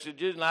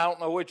messages, and I don't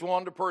know which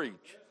one to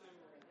preach.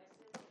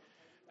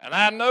 And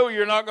I know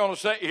you're not going to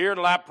sit here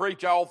till I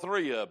preach all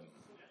three of them.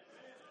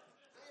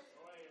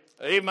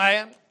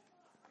 Amen.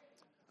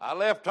 I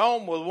left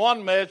home with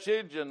one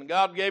message, and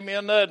God gave me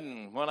another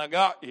one when I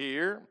got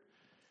here.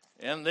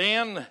 And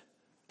then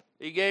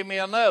He gave me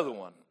another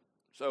one.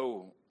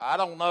 So I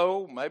don't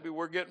know. Maybe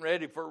we're getting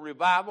ready for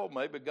revival.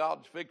 Maybe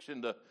God's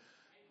fixing to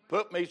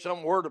put me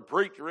somewhere to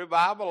preach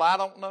revival. I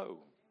don't know.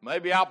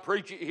 Maybe I'll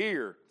preach it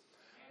here.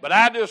 But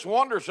I just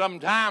wonder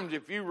sometimes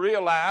if you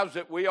realize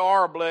that we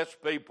are a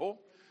blessed people.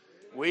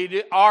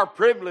 We are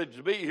privileged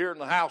to be here in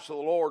the house of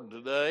the Lord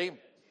today.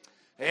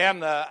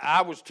 And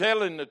I was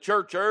telling the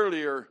church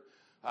earlier,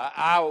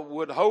 I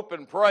would hope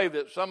and pray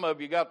that some of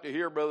you got to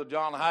hear Brother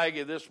John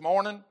Hagee this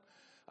morning.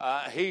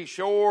 He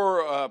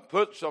sure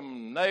put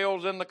some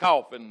nails in the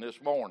coffin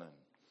this morning.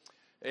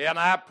 And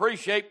I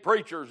appreciate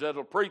preachers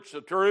that'll preach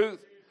the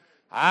truth.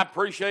 I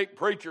appreciate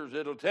preachers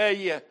that'll tell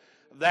you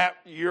that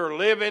your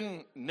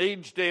living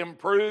needs to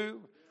improve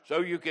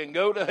so you can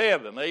go to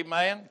heaven.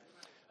 Amen.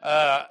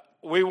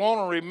 We want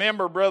to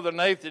remember Brother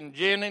Nathan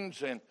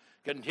Jennings and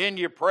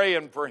continue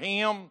praying for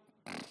him.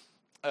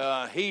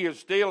 He is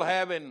still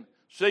having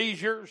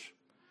seizures,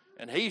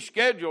 and he's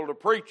scheduled to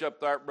preach up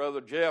there at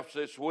Brother Jeff's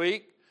this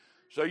week.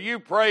 So you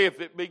pray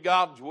if it be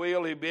God's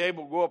will, he'll be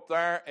able to go up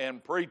there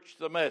and preach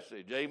the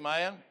message.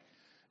 Amen.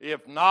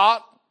 If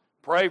not,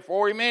 pray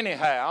for him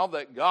anyhow,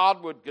 that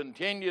God would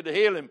continue to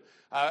heal him.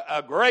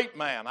 A great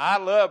man. I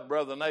love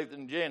Brother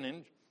Nathan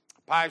Jennings,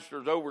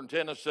 pastors over in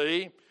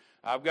Tennessee.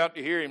 I've got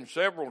to hear him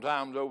several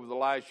times over the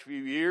last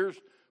few years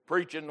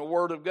preaching the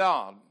Word of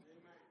God.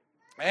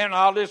 And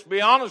I'll just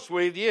be honest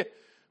with you,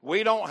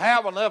 we don't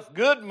have enough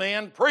good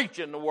men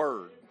preaching the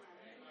Word.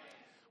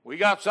 We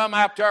got some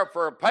out there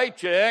for a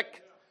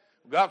paycheck.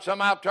 We got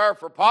some out there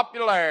for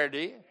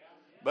popularity.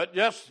 But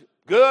just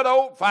good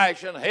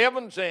old-fashioned,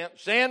 heaven-sent,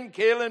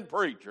 sin-killing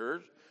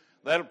preachers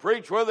that'll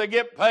preach whether they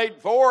get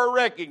paid for or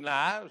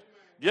recognized.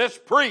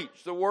 Just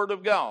preach the Word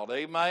of God.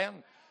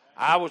 Amen.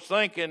 I was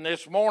thinking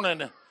this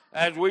morning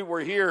as we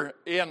were here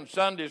in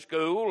Sunday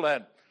school,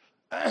 and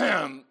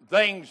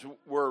things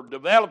were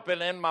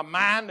developing in my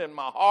mind and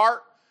my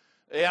heart.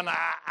 And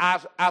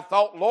I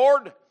thought,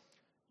 Lord,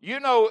 you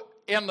know,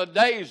 in the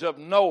days of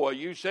Noah,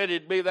 you said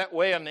it'd be that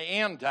way in the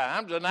end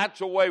times, and that's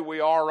the way we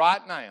are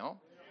right now.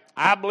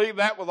 I believe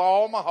that with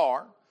all my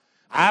heart.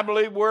 I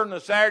believe we're in the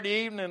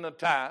Saturday evening of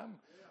time.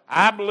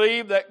 I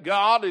believe that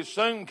God is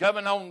soon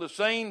coming on the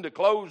scene to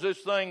close this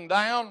thing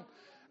down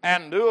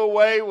and do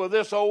away with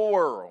this old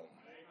world.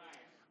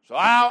 So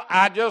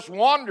I just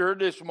wondered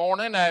this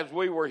morning as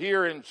we were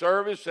here in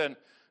service and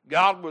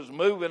God was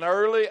moving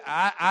early,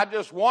 I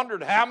just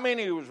wondered how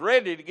many was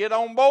ready to get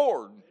on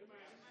board.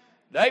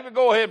 David,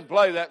 go ahead and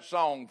play that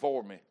song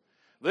for me.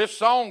 This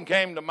song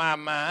came to my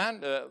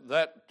mind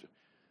that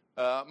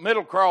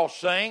Middle Cross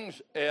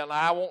sings, and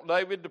I want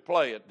David to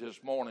play it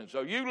this morning.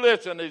 So you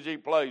listen as he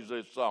plays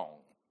this song.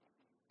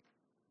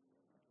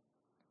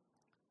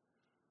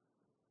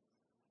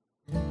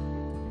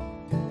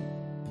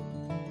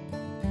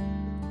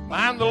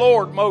 Mind the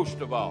Lord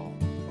most of all.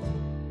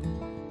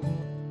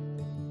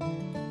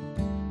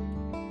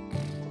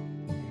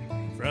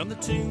 From the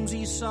tombs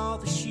he saw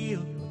the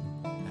ship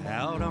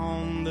out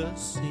on the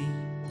sea.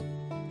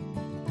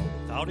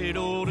 Thought it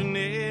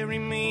ordinary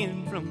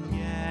men from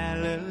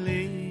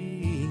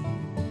Galilee.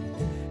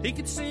 He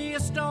could see a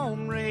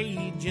storm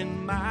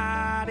raging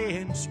mighty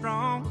and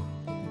strong,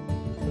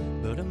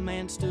 but a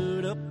man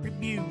stood up,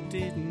 rebuked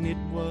it, and it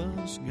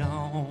was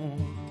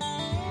gone.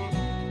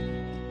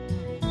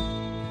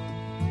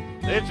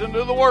 Listen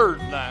to the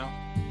words now.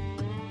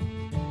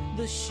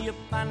 The ship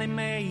finally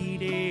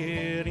made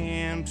it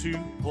into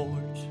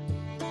port.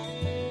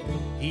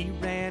 He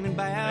ran and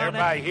bowed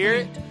Everybody at hear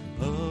the it? feet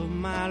of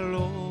my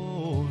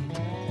Lord.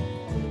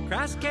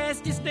 Christ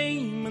cast his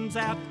demons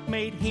out,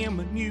 made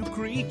him a new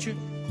creature.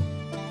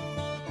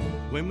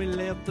 When we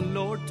left, the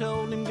Lord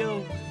told him,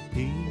 go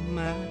be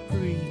my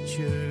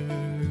preacher.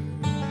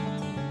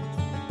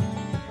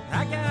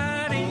 I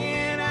got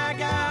in, I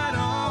got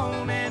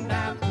on, and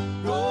I'm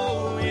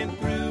going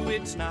through.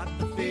 It's not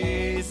the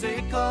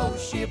physical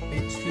ship,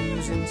 it's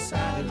who's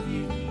inside of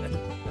you.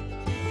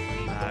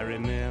 I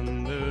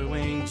remember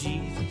when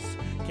Jesus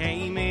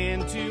came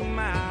into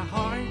my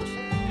heart.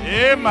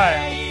 Amen.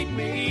 Made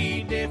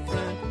me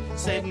different,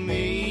 set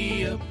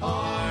me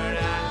apart.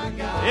 I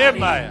got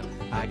Amen.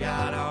 in, I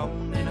got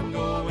on, and I'm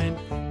going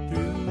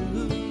through.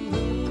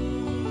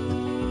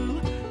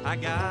 I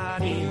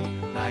got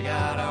in, I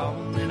got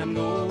on, and I'm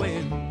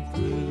going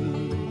through.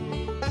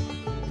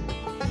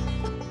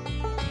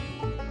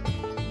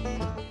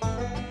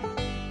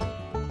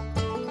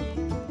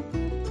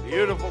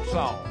 Beautiful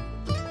song.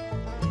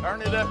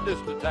 Turn it up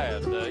just a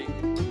tad, Dave.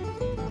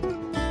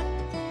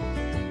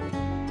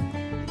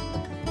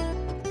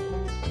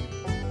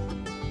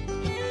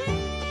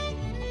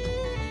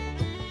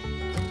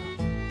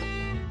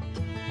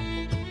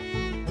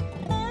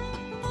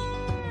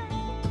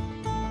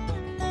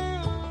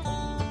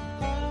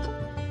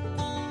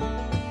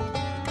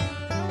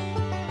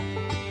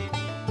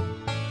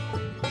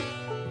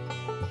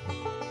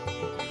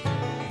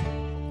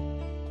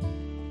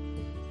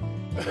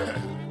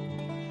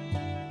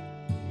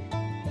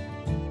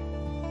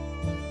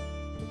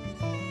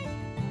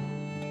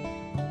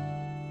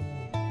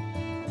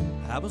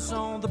 I was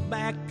on the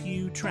back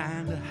pew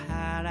trying to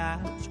hide,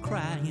 I was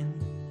crying.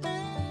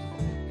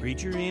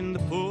 Preacher in the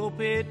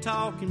pulpit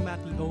talking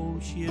about the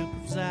old ship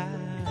of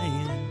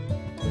Zion.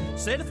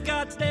 Said if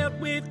God's dealt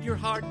with your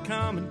heart,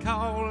 come and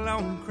call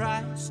on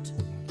Christ.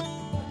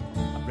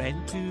 I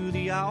ran to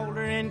the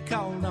altar and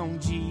called on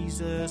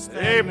Jesus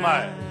that Amen.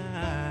 night.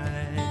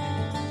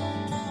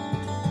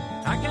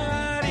 I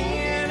got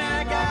in,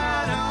 I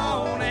got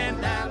on,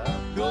 and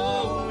I'm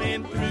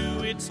going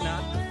through. It's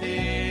not the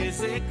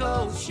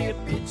physical ship,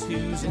 it's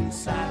who's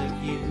inside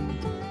of you.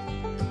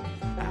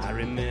 I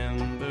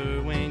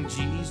remember when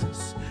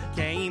Jesus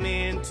came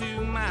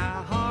into my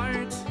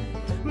heart,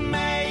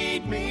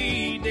 made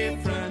me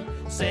different,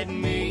 set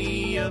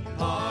me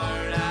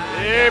apart.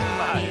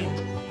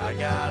 I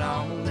got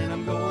on and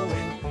I'm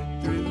going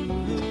through.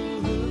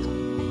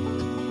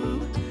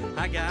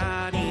 I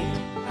got in,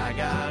 I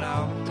got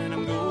on and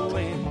I'm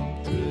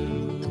going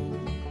through.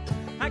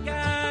 I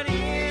got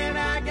in,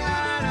 I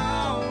got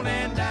on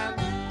and I'm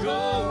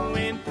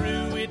going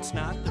through. It's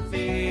not the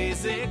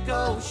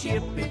physical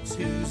ship, it's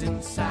who's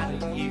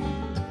inside of you.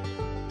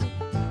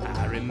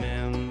 I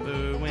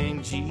remember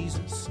when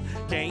Jesus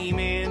came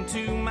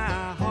into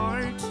my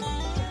heart,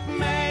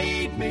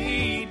 made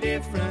me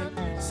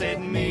different,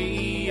 set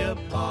me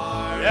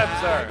apart.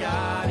 Yes, sir. I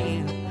got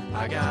in,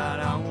 I got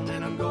on,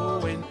 and I'm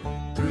going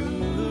through.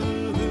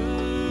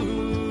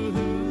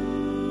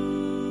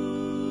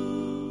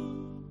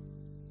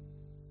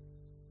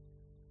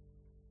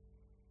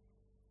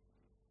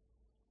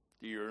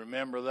 Do you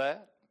remember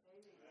that?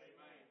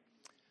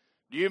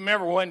 Do you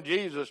remember when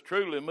Jesus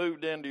truly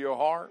moved into your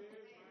heart?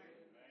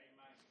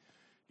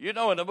 You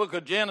know, in the book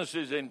of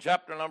Genesis, in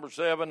chapter number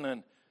 7,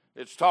 and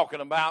it's talking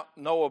about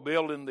Noah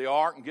building the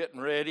ark and getting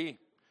ready.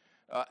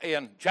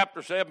 In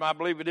chapter 7, I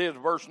believe it is,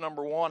 verse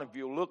number 1, if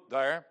you look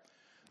there,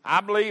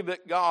 I believe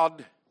that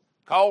God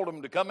called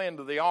him to come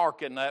into the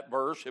ark in that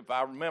verse, if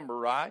I remember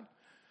right.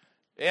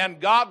 And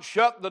God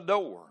shut the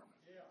door.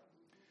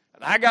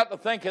 And I got to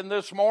thinking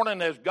this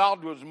morning as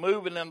God was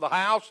moving in the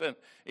house and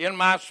in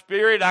my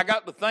spirit, I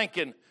got to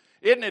thinking,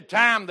 isn't it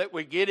time that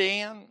we get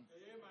in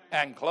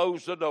and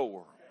close the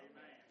door?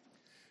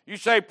 You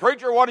say,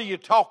 preacher, what are you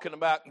talking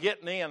about,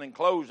 getting in and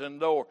closing the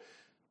door?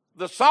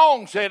 The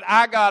song said,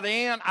 I got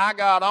in, I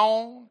got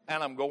on,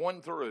 and I'm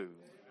going through.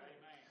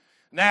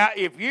 Now,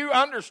 if you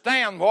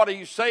understand what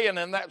he's saying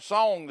in that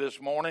song this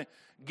morning,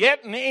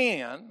 getting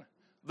in,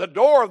 the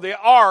door of the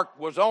ark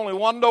was only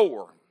one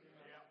door.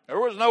 There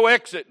was no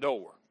exit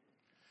door.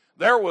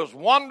 There was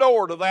one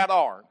door to that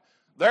ark.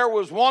 There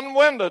was one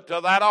window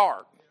to that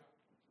ark.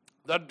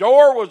 The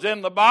door was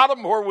in the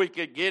bottom where we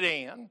could get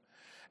in,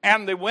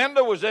 and the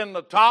window was in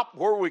the top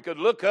where we could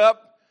look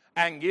up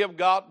and give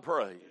God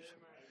praise.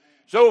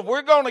 So if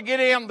we're going to get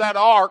in that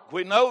ark,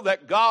 we know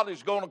that God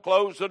is going to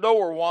close the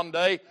door one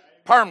day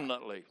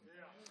permanently.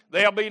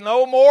 There'll be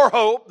no more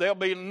hope. There'll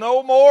be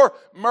no more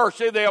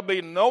mercy. There'll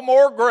be no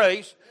more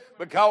grace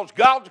because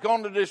God's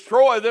going to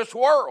destroy this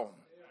world.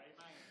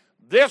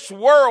 This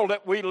world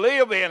that we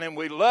live in and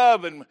we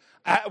love, and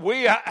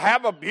we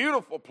have a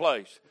beautiful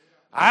place.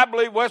 I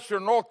believe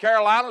western North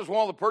Carolina is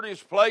one of the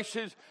prettiest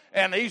places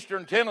in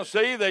eastern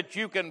Tennessee that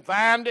you can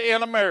find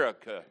in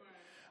America.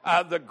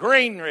 The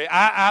greenery.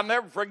 I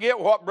never forget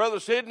what Brother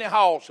Sidney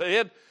Hall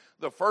said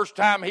the first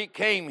time he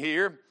came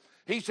here.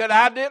 He said,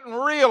 I didn't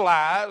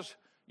realize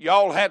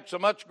y'all had so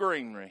much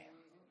greenery.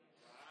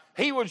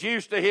 He was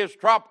used to his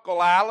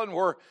tropical island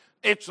where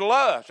it's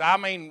lush. I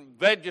mean,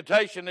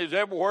 vegetation is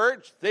everywhere.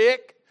 It's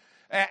thick.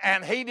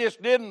 And he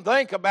just didn't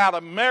think about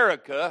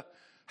America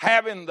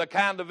having the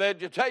kind of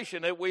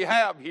vegetation that we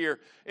have here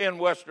in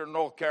western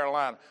North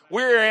Carolina.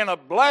 We're in a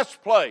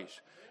blessed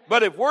place.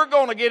 But if we're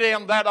going to get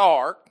in that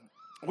ark,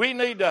 we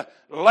need to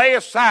lay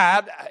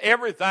aside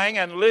everything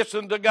and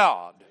listen to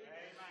God.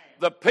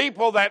 The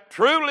people that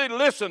truly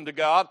listen to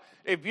God,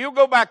 if you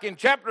go back in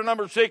chapter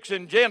number 6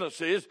 in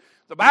Genesis,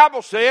 the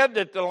Bible said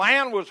that the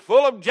land was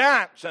full of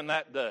giants in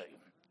that day.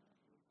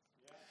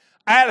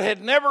 That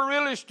had never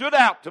really stood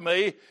out to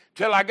me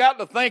till I got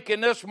to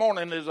thinking this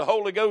morning as the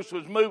Holy Ghost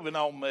was moving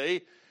on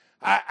me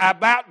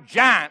about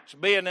giants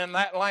being in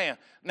that land.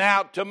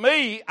 Now, to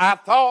me, I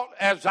thought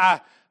as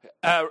I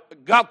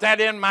got that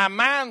in my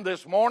mind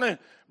this morning,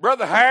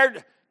 Brother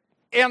Howard,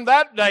 in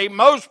that day,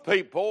 most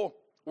people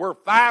were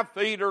 5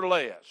 feet or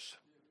less.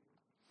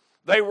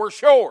 They were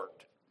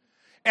short.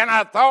 And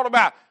I thought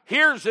about,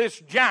 here's this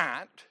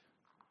giant,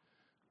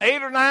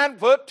 8 or 9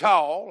 foot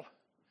tall,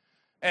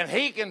 and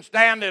he can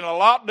stand in a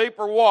lot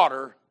deeper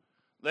water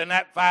than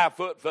that 5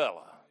 foot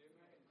fella.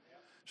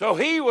 So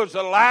he was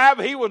alive.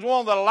 He was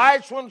one of the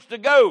last ones to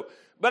go.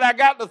 But I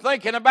got to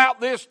thinking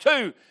about this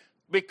too.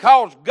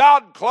 Because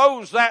God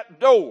closed that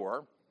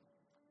door,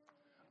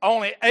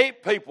 only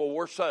 8 people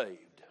were saved.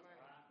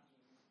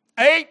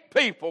 8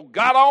 people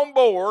got on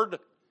board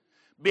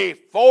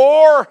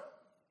before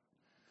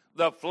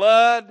the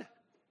flood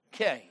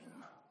came.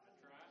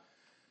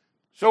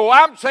 So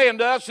I'm saying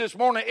to us this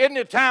morning, isn't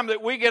it time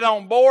that we get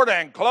on board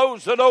and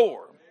close the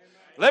door?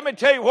 Let me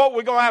tell you what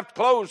we're going to have to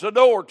close the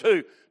door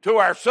to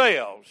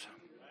ourselves.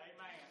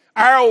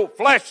 Our old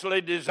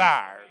fleshly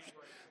desires.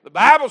 The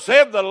Bible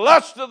said the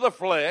lust of the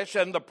flesh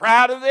and the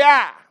pride of the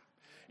eye.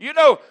 You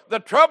know, the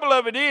trouble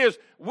of it is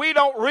we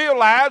don't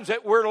realize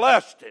that we're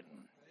lusting.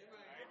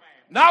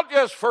 Not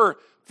just for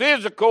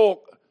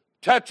physical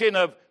touching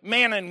of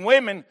men and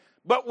women,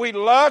 but we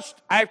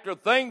lust after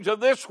things of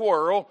this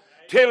world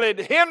till it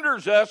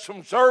hinders us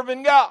from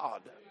serving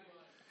God.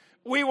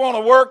 We want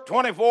to work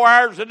 24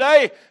 hours a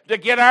day to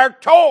get our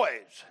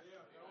toys.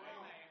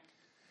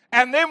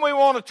 And then we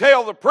want to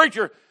tell the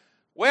preacher,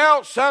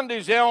 well,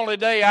 Sunday's the only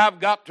day I've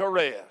got to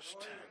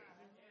rest.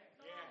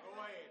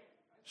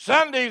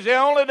 Sunday's the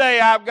only day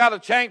I've got a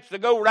chance to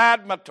go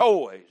ride my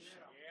toys.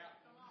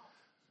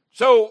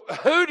 So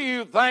who do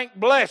you think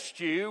blessed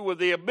you with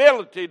the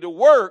ability to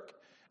work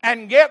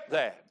and get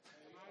that?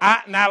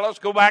 Now let's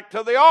go back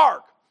to the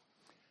ark.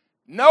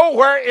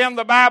 Nowhere in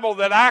the Bible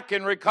that I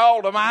can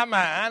recall to my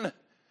mind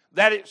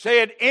that it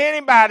said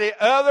anybody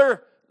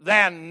other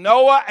than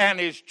Noah and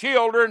his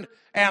children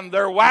and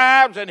their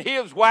wives and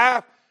his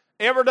wife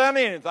ever done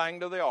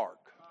anything to the ark.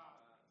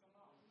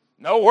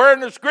 Nowhere in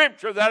the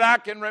scripture that I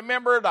can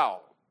remember at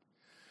all.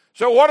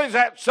 So what is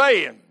that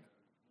saying?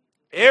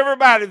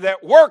 Everybody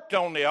that worked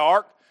on the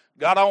ark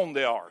got on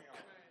the ark.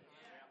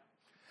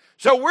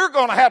 So we're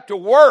going to have to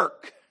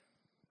work.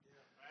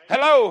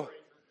 Hello?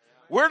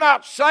 We're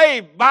not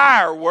saved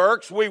by our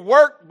works. We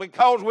work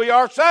because we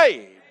are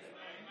saved.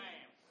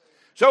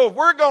 So if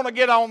we're going to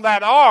get on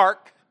that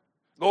ark,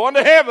 going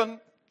to heaven,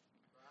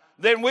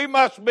 then we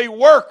must be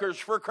workers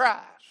for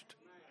Christ.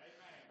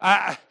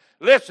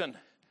 Listen,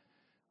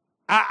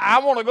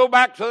 I want to go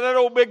back to that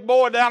old big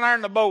boy down there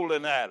in the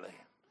bowling alley.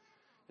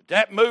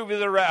 That movie,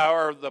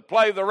 the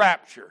play The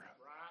Rapture.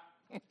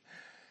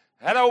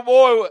 That old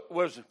boy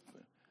was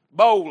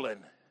bowling.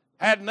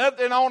 Had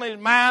nothing on his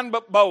mind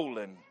but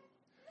bowling.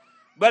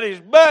 But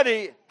his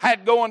buddy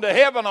had going to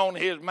heaven on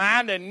his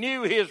mind and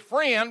knew his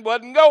friend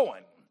wasn't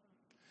going.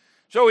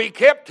 So he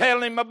kept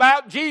telling him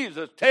about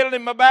Jesus,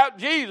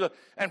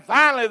 And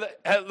finally,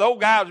 the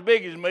old guy as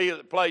big as me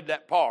that played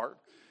that part,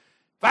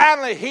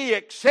 finally he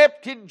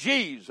accepted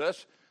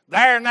Jesus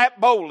there in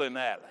that bowling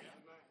alley.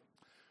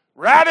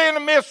 Right in the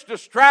midst of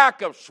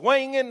strike of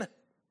swinging,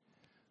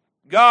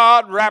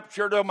 God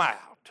raptured him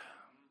out.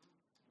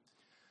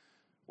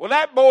 Well,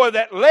 that boy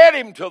that led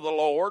him to the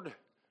Lord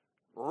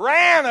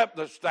ran up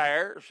the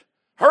stairs,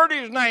 heard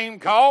his name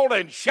called,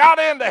 and shot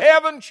into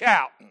heaven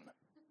shouting.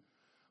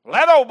 Well,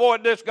 that old boy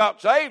just got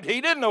saved.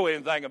 He didn't know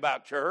anything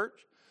about church.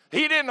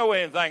 He didn't know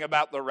anything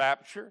about the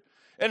rapture.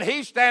 And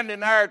he's standing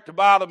there at the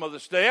bottom of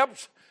the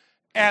steps,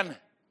 and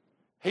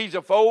he's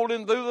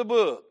a-folding through the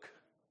book,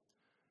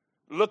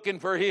 looking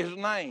for his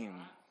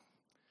name.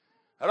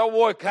 That old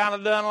boy kind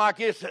of done like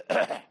this.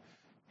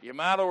 You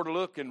might ought to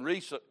look in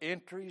recent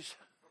entries.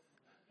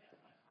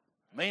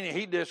 Meaning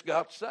he just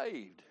got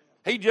saved.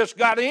 He just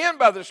got in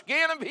by the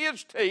skin of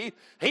his teeth.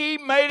 He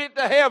made it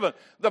to heaven.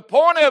 The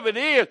point of it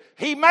is,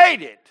 he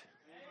made it.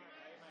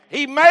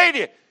 He made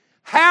it.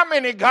 How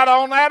many got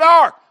on that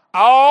ark?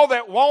 All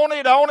that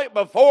wanted on it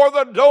before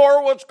the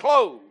door was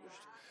closed.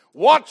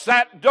 Once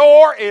that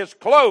door is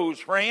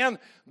closed, friend,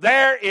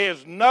 there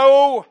is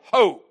no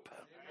hope.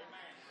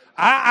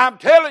 I'm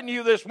telling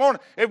you this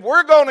morning, if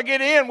we're going to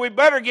get in, we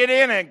better get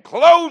in and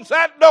close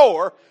that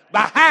door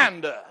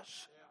behind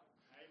us.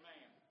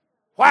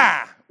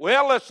 Why?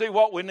 Well, let's see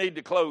what we need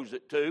to close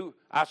it to.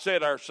 I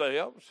said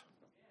ourselves.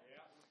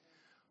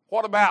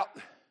 What about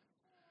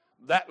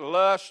that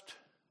lust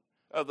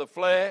of the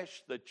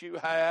flesh that you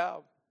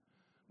have,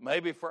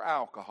 maybe for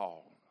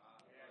alcohol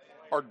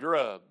or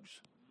drugs?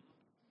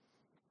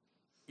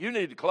 You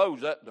need to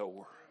close that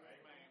door.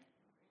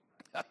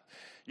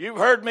 You've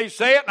heard me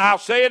say it, and I'll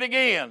say it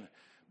again.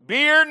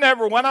 Beer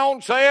never went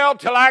on sale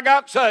till I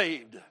got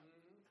saved.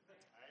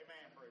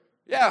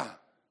 Yeah.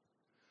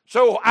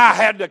 So I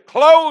had to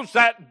close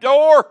that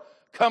door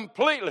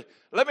completely.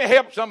 Let me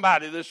help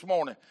somebody this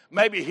morning.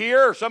 Maybe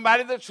here or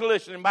somebody that's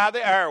listening by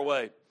the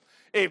airway.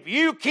 If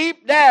you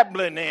keep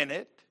dabbling in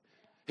it,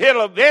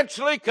 it'll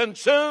eventually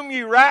consume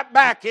you right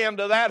back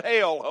into that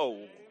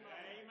hellhole.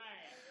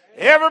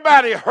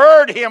 Everybody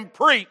heard him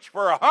preach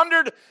for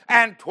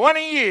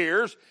 120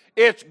 years,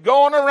 it's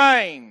going to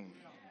rain.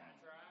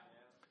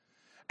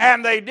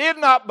 And they did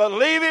not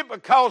believe it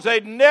because they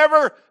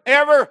never,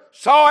 ever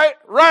saw it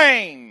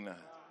rain.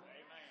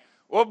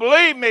 Well,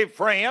 believe me,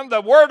 friend,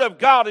 the Word of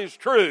God is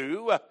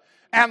true.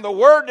 And the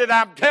word that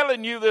I'm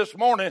telling you this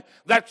morning,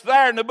 that's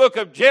there in the book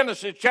of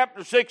Genesis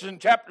chapter 6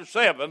 and chapter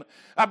 7,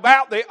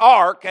 about the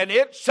ark and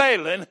it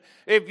sailing.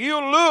 If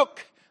you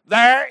look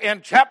there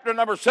in chapter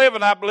number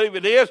 7, I believe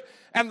it is,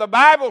 and the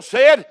Bible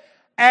said,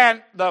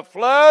 and the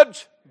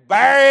floods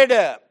buried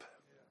up.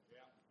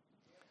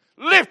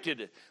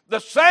 Lifted it. The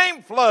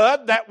same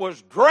flood that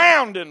was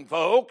drowning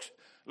folks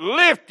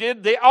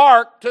lifted the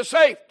ark to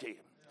safety.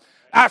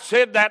 I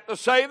said that to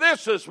say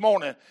this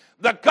morning.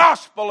 The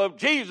gospel of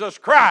Jesus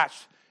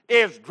Christ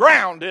is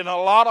drowned in a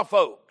lot of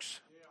folks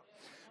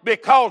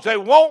because they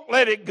won't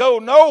let it go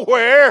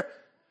nowhere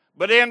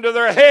but into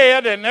their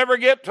head and never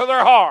get to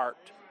their heart.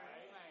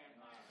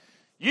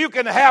 You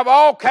can have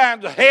all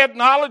kinds of head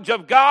knowledge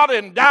of God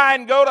and die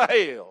and go to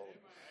hell.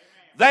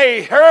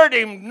 They heard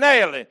him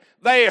nailing.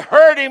 They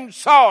heard him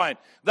sawing.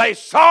 They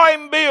saw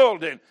him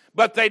building.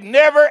 But they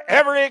never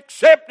ever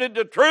accepted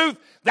the truth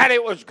that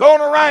it was going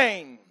to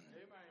rain.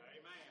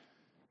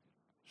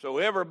 So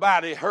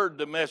everybody heard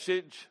the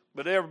message,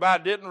 but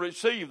everybody didn't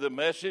receive the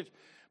message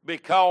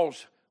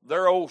because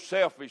their old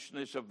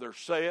selfishness of their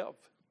self.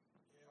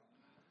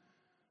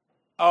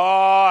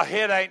 Oh,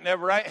 it ain't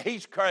never rain.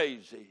 He's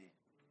crazy.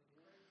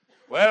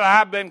 Well,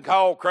 I've been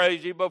called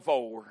crazy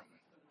before.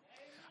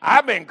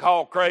 I've been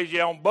called crazy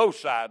on both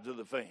sides of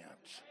the fence.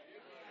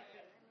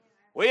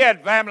 We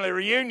had family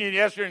reunion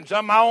yesterday, and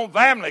some of my own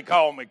family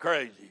called me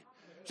crazy.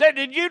 Said,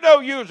 did you know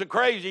you was a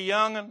crazy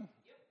young'un?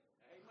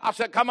 I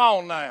said, come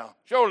on now.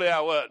 Surely I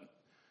wasn't.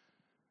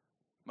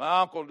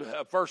 My uncle,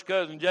 first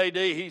cousin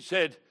J.D., he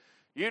said,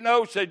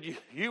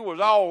 you was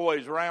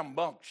always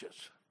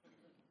rambunctious.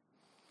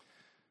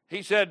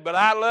 He said, but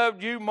I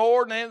loved you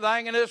more than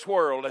anything in this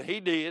world. And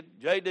he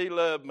did. J.D.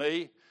 loved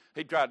me.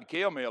 He tried to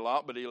kill me a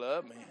lot, but he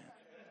loved me.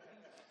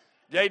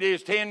 J.D.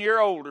 is 10 years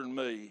older than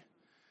me.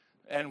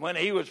 And when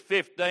he was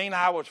 15,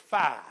 I was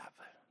 5.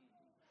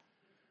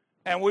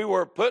 And we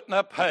were putting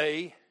up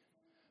hay,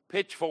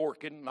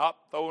 pitchforking, not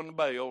throwing the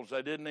bales.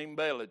 They didn't even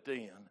bale it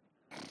then.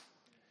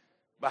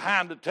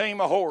 Behind a team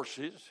of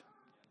horses.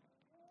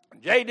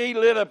 J.D.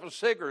 lit up a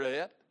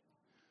cigarette.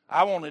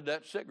 I wanted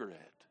that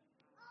cigarette.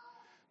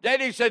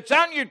 J.D. said,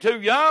 son, you're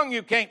too young.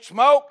 You can't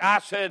smoke. I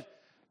said,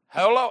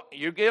 hold on.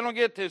 You're going to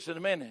get this in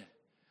a minute.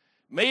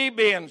 Me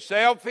being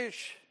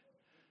selfish,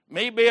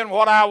 me being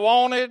what I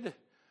wanted,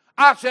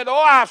 I said,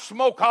 oh, I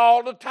smoke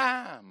all the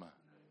time.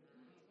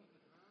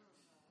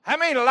 How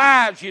many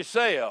lies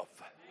yourself?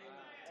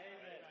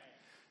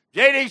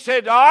 J.D.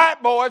 said, all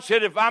right, boy,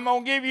 said, if I'm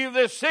going to give you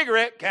this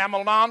cigarette,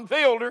 Camel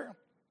non-filter,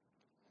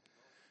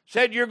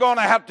 said, you're going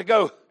to have to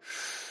go.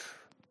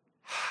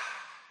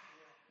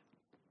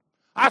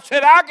 I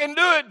said, I can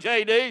do it,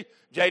 J.D.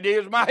 J.D.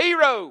 is my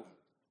hero.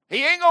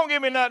 He ain't going to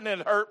give me nothing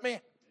that hurt me.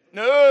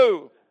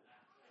 No.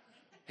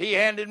 He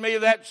handed me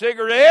that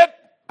cigarette.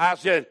 I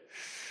said,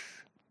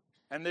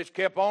 and this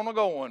kept on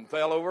going,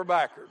 fell over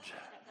backwards.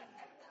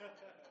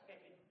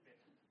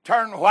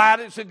 Turned white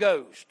as a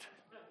ghost.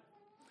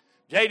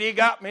 J.D.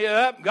 got me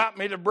up, got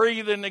me to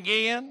breathing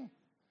again.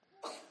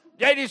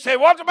 J.D. said,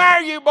 what's the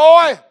matter, you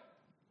boy?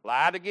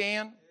 Lied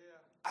again.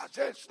 I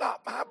said, it's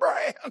not my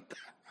brand.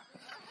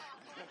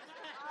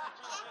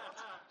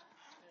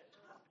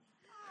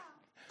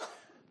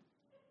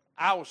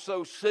 I was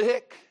so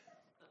sick.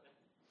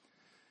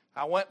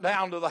 I went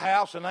down to the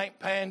house, and Aunt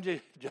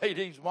Pansy,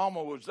 J.D.'s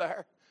mama, was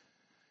there.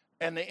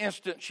 And the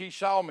instant she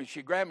saw me,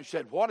 she grabbed me and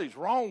said, what is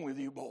wrong with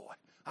you, boy?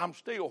 I'm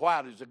still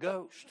white as a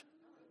ghost.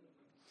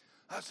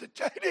 I said,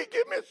 J.D.,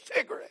 give me a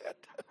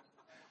cigarette.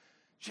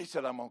 She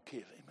said, I'm going to kill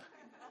him.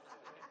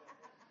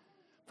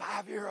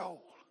 5-year-old.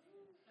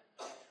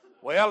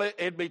 Well,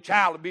 it'd be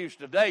child abuse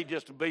today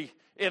just to be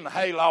in the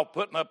hayloft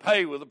putting up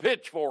hay with a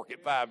pitchfork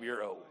at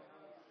 5-year-old.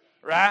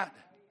 Right?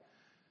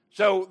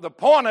 So the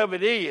point of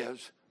it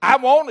is, I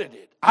wanted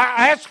it.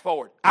 I asked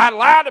for it. I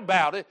lied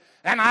about it,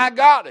 and I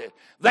got it.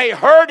 They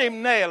heard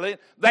him nail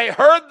it. They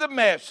heard the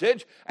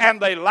message,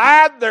 and they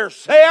lied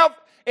themselves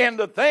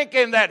into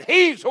thinking that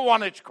he's the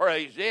one that's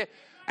crazy,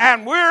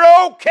 and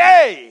we're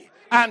okay.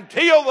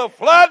 Until the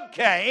flood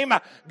came,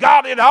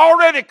 God had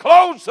already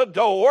closed the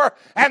door,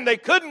 and they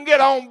couldn't get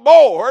on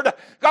board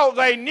because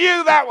they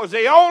knew that was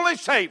the only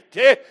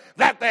safety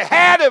that they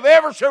had of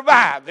ever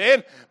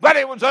surviving, but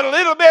it was a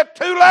little bit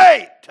too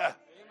late.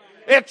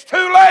 It's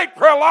too late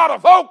for a lot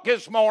of folk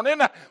this morning.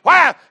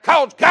 Why?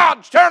 Because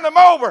God's turned them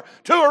over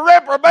to a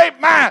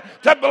reprobate mind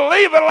to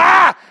believe a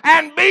lie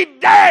and be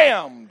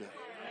damned.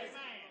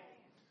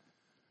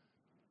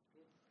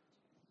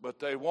 But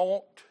they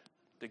want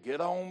to get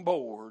on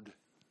board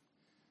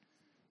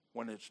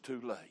when it's too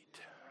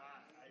late.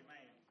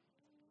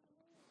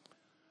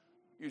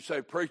 You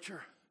say,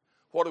 preacher,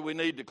 what do we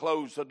need to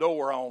close the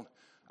door on?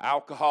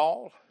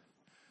 Alcohol?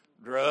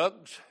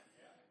 Drugs?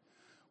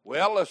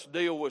 Well, let's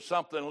deal with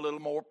something a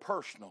little more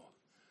personal.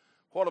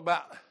 What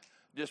about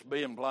just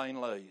being plain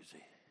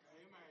lazy?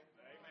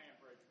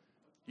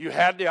 You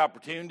had the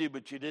opportunity,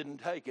 but you didn't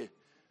take it.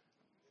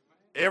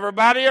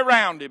 Everybody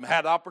around him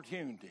had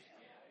opportunity.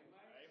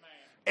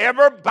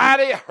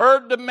 Everybody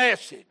heard the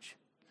message.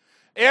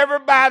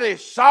 Everybody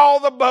saw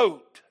the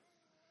boat.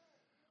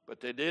 But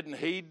they didn't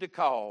heed the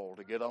call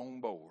to get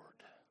on board.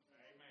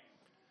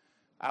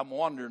 I'm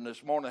wondering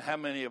this morning how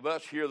many of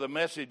us hear the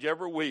message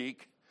every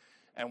week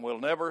and will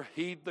never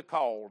heed the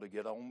call to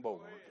get on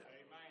board.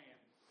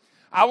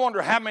 I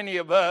wonder how many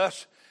of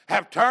us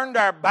have turned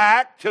our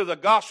back to the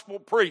gospel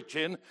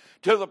preaching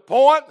to the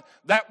point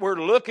that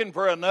we're looking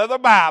for another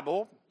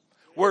Bible,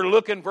 we're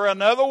looking for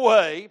another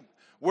way,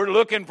 We're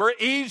looking for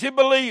easy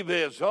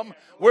believism.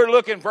 We're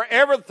looking for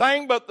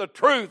everything but the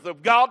truth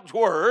of God's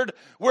Word.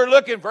 We're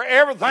looking for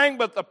everything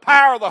but the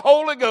power of the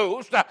Holy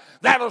Ghost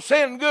that'll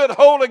send good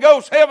Holy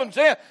Ghost heaven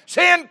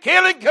send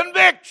killing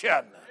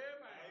conviction.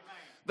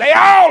 They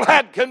all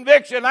had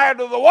conviction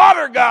after the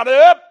water got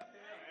up.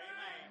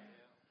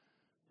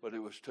 But it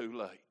was too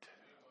late.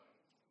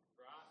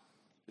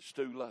 It's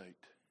too late.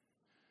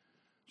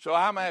 So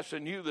I'm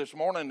asking you this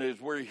morning as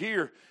we're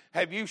here,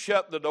 have you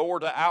shut the door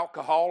to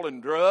alcohol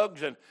and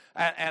drugs? And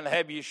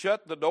have you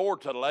shut the door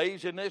to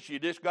laziness? You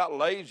just got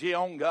lazy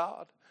on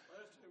God?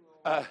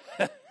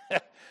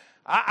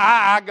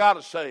 I got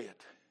to say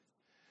it.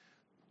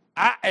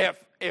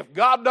 If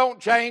God don't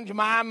change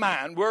my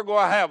mind, we're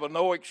going to have a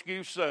no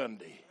excuse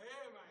Sunday.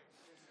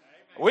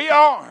 We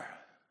are.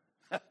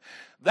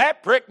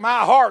 That pricked my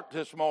heart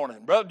this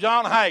morning. Brother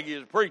John Hagee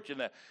is preaching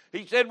that.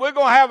 He said, we're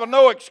going to have a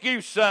no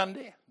excuse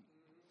Sunday.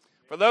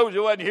 For those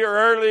who wasn't here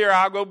earlier,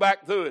 I'll go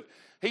back through it.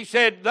 He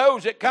said,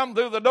 those that come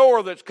through the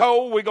door that's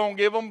cold, we're going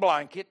to give them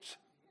blankets.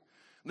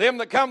 Them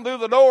that come through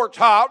the door that's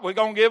hot, we're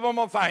going to give them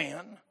a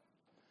fan.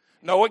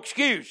 No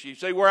excuse. You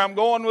see where I'm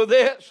going with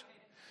this?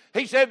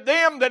 He said,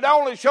 them that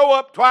only show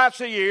up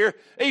twice a year,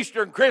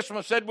 Easter and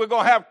Christmas, said we're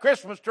going to have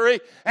Christmas tree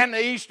and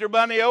the Easter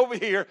bunny over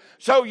here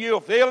so you'll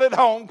feel at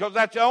home because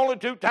that's the only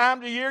 2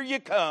 times a year you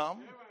come.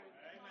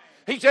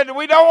 He said,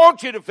 we don't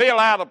want you to feel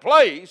out of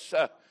place.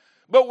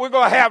 But we're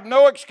going to have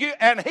no excuse.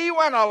 And he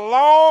went a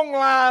long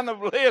line of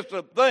list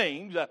of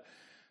things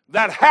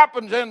that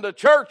happens in the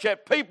church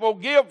that people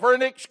give for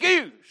an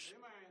excuse.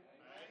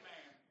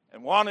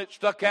 And one that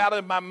stuck out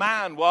in my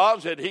mind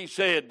was that he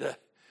said,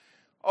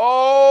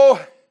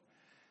 oh,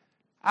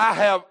 I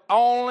have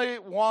only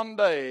one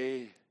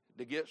day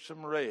to get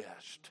some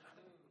rest.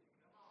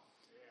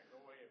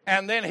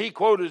 And then he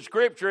quoted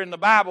scripture in the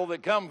Bible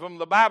that come from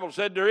the Bible,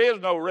 said there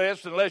is no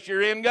rest unless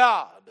you're in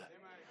God.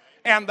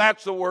 And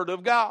that's the Word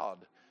of God.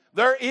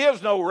 There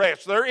is no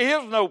rest. There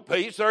is no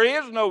peace. There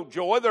is no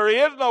joy. There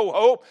is no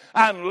hope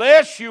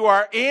unless you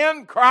are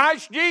in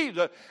Christ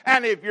Jesus.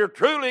 And if you're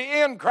truly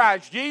in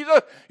Christ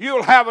Jesus,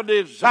 you'll have a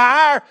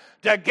desire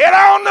to get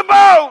on the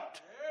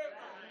boat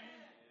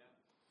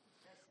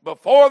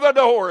before the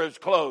door is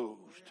closed.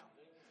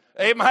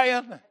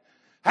 Amen.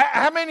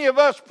 How many of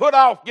us put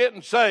off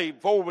getting saved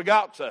before we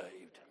got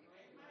saved?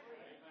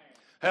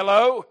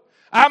 Hello?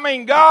 I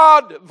mean,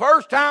 God,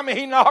 first time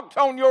He knocked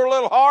on your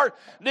little heart,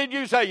 did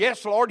you say,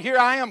 yes, Lord, here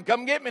I am,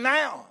 come get me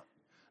now?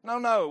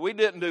 No, we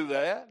didn't do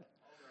that.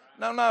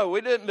 No,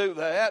 we didn't do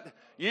that.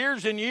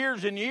 Years and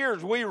years and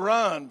years we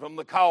run from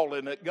the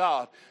calling that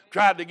God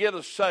tried to get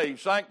us saved,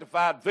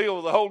 sanctified, filled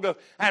with the Holy Ghost.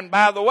 And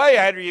by the way,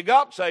 after you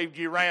got saved,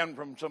 you ran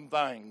from some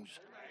things.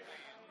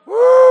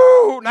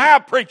 Woo! Now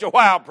preach a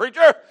while,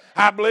 preacher.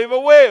 I believe I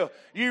will.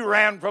 You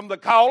ran from the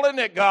calling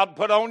that God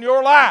put on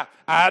your life.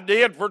 I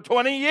did for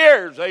 20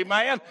 years,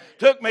 amen.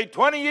 Took me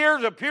 20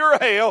 years of pure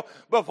hell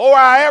before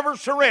I ever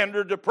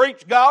surrendered to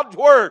preach God's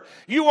Word.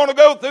 You want to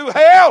go through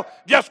hell?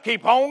 Just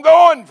keep on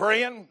going,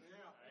 friend.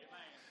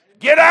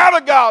 Get out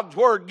of God's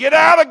Word. Get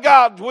out of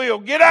God's will.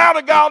 Get out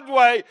of God's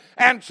way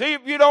and see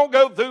if you don't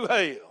go through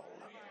hell.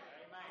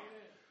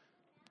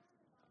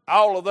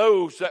 All of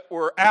those that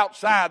were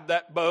outside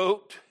that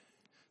boat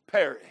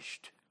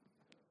perished.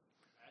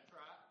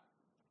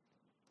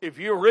 If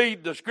you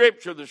read the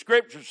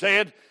scripture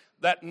said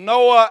that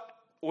Noah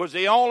was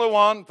the only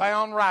one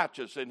found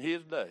righteous in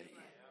his day.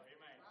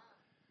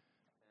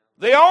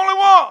 The only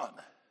one.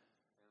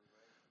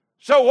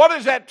 So what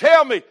does that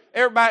tell me?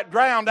 Everybody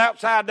drowned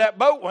outside that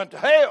boat went to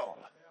hell.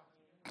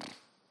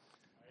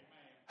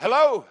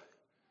 Hello?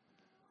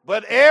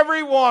 But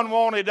everyone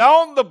wanted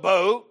on the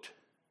boat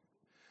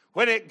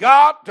when it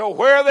got to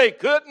where they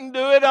couldn't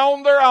do it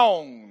on their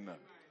own.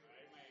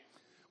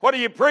 What are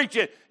you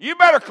preaching? You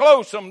better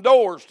close some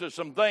doors to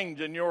some things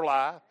in your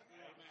life.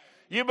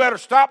 You better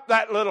stop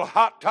that little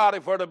hot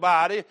toddy for the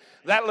body,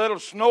 that little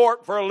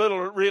snort for a little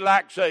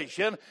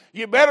relaxation.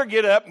 You better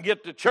get up and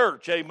get to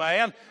church,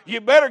 amen.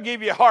 You better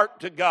give your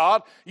heart to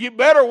God. You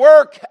better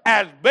work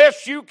as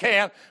best you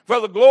can for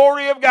the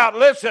glory of God.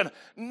 Listen,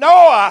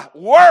 Noah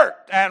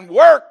worked and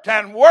worked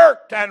and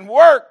worked and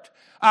worked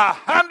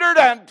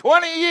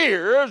 120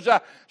 years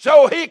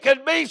so he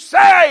could be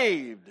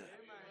saved.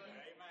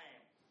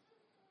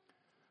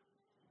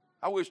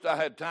 I wished I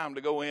had time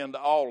to go into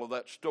all of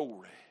that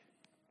story.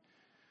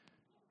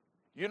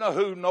 You know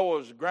who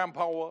Noah's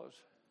grandpa was?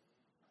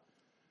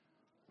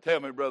 Tell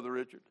me, Brother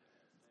Richard.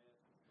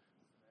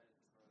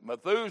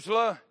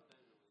 Methuselah.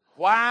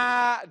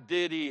 Why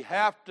did he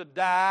have to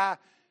die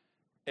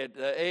at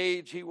the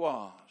age he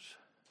was?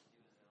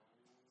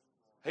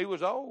 He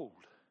was old,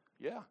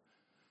 yeah.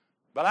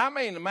 But I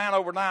mean, the man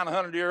over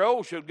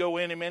 900-year-old should go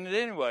any minute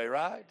anyway,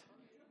 right?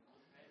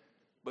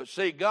 But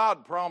see,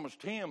 God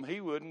promised him he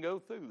wouldn't go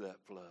through that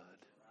flood.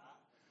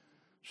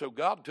 So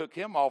God took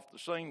him off the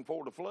scene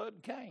before the flood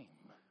came.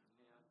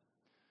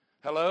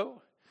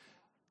 Hello?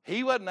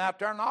 He wasn't out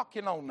there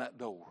knocking on that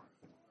door.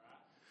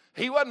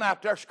 He wasn't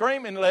out there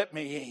screaming, let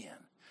me in.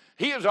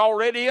 He is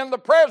already in the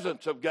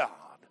presence of God.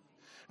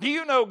 Do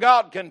you know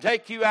God can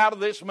take you out of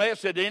this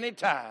mess at any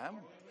time?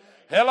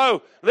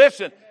 Hello.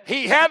 Listen,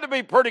 he had to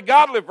be pretty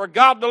godly for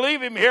God to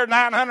leave him here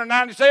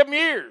 997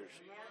 years.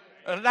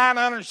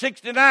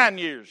 969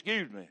 years,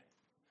 excuse me.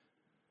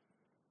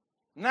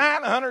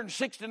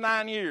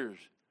 969 years.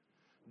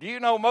 Do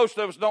you know most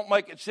of us don't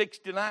make it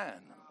 69?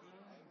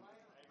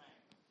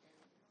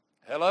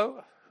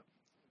 Hello?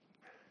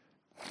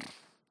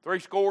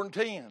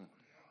 70.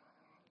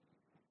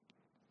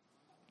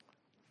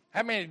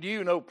 How many do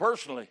you know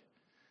personally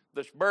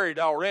that's buried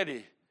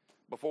already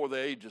before the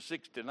age of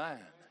 69?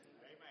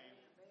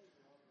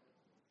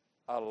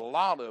 A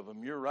lot of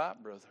them, you're right,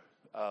 brother.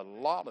 A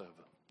lot of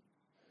them.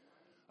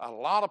 A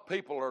lot of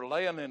people are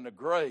laying in the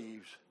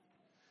graves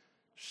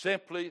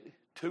simply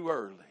too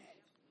early.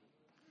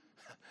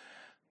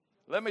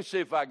 Let me see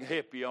if I can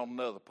help you on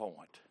another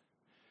point.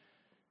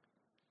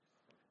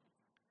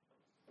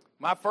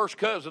 My first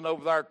cousin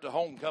over there at the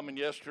homecoming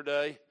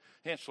yesterday,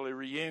 Hensley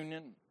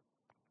reunion,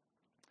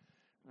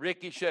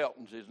 Ricky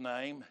Shelton's his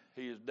name.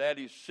 He is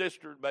Daddy's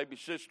sister, baby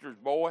sister's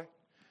boy.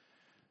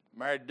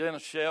 Married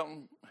Dennis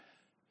Shelton.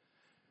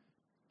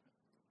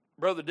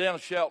 Brother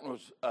Dennis Shelton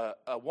was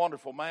a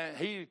wonderful man.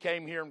 He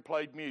came here and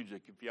played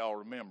music, if y'all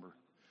remember,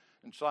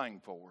 and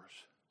sang for us.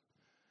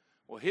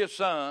 Well, his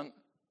son,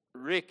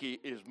 Ricky,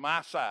 is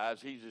my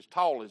size. He's as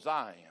tall as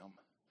I am.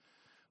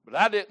 But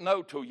I didn't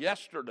know till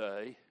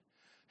yesterday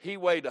he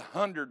weighed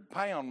 100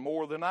 pounds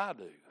more than I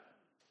do.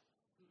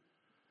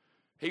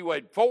 He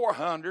weighed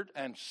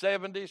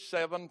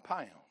 477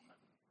 pounds.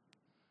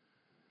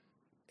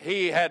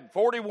 He had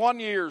 41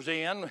 years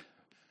in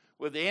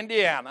with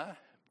Indiana.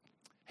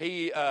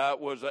 He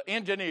was an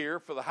engineer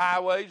for the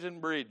highways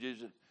and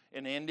bridges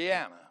in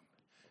Indiana.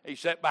 He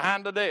sat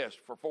behind the desk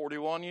for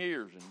 41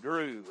 years and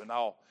drew and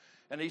all.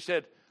 And he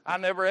said, I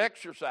never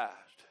exercised.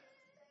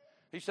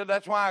 He said,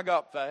 that's why I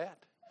got fat.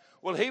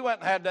 Well, he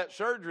went and had that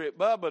surgery that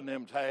Bubba and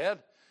them's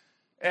had,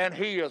 and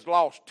he has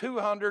lost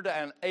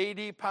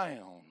 280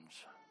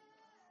 pounds.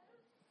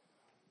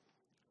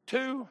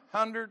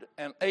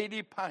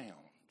 280 pounds.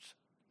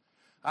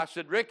 I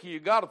said, Ricky, you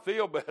got to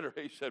feel better.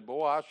 He said,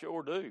 boy, I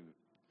sure do.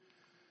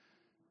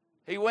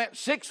 He went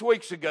 6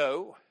 weeks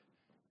ago.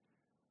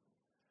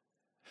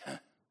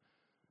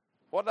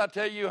 What did I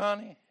tell you,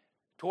 honey?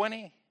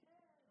 20?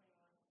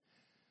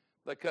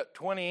 They cut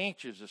 20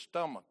 inches of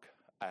stomach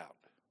out.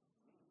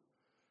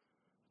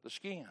 The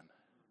skin.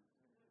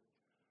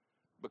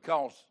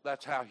 Because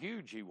that's how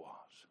huge he was.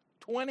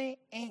 20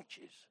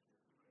 inches.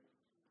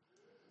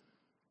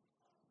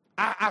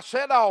 I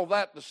said all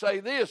that to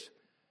say this.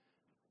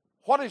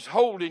 What is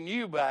holding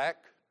you back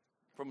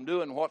from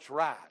doing what's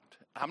right?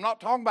 I'm not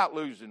talking about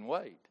losing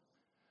weight.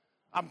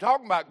 I'm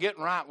talking about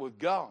getting right with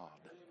God.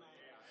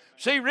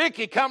 See,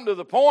 Ricky come to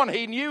the point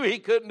he knew he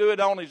couldn't do it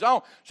on his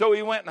own, so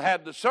he went and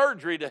had the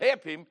surgery to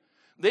help him.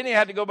 Then he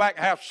had to go back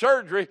and have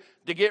surgery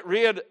to get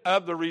rid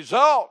of the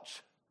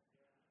results.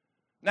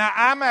 Now,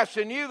 I'm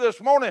asking you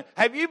this morning,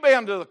 have you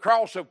been to the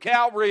cross of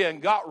Calvary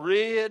and got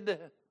rid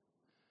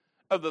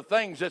of the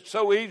things that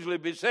so easily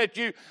beset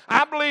you?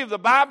 I believe the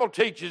Bible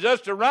teaches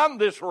us to run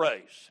this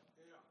race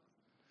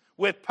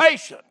with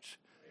patience.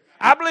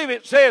 I believe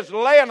it says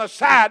laying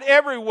aside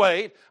every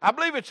weight. I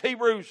believe it's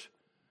Hebrews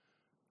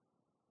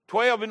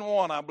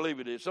 12:1, I believe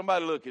it is.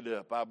 Somebody look it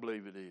up. I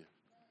believe it is.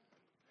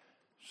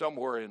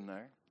 Somewhere in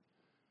there.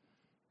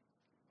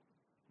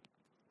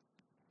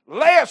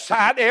 Lay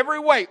aside every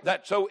weight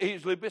that so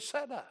easily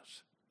beset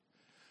us.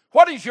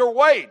 What is your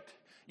weight?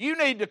 You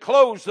need to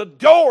close the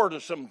door to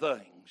some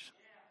things.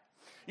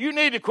 You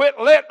need to quit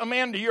letting them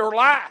into your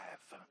life.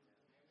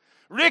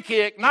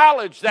 Ricky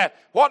acknowledged that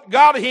what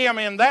got him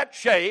in that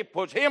shape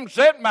was him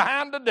sitting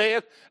behind the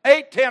desk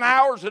 8-10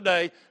 hours a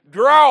day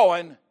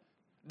drawing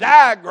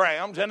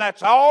diagrams, and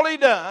that's all he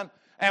done.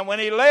 And when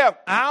he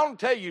left, I'll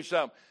tell you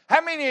something.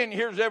 How many in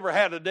here's ever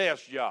had a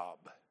desk job?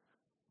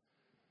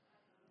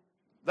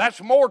 That's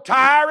more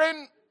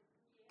tiring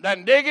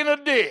than digging a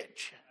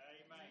ditch.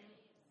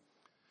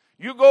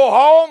 You go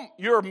home,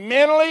 you're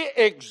mentally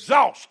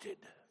exhausted.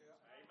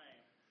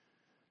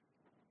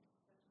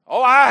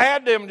 Oh, I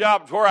had them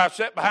jobs where I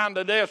sat behind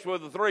the desk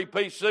with a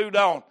 3-piece suit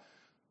on.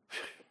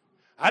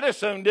 I just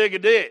soon dig a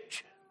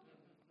ditch.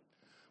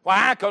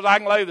 Why? Because I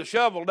can lay the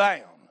shovel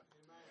down.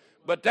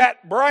 But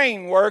that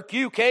brain work,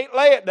 you can't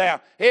lay it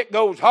down. It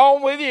goes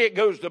home with you. It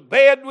goes to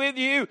bed with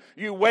you.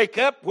 You wake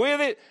up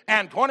with it.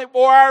 And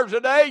 24 hours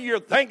a day, you're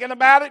thinking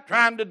about it,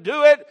 trying to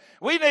do it.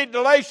 We need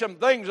to lay some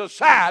things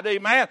aside,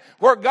 amen,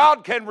 where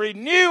God can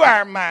renew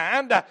our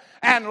mind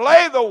and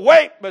lay the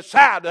weight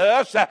beside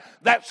us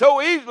that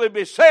so easily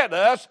beset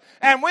us.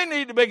 And we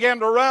need to begin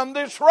to run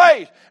this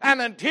race.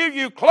 And until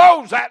you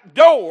close that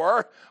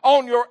door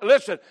on your,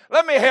 listen,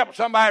 let me help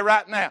somebody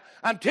right now.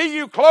 Until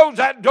you close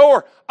that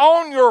door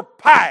on your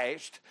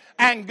past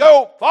and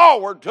go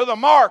forward to the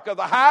mark of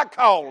the high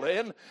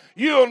calling,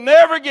 you'll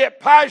never get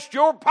past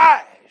your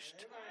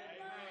past.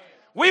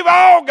 We've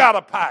all got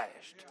a past.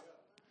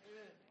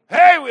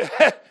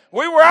 Hey,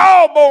 we were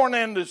all born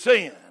into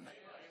sin.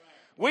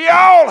 We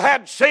all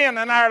had sin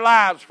in our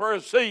lives for a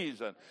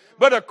season.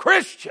 But a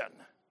Christian,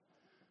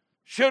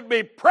 should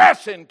be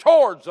pressing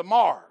towards the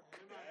mark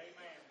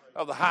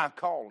of the high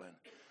calling.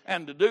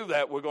 And to do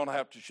that, we're going to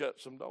have to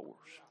shut some doors.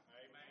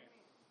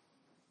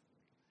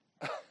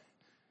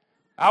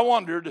 I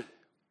wondered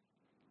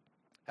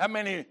how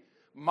many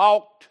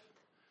mocked,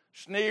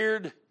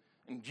 sneered,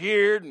 and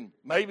jeered, and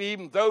maybe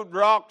even threw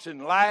rocks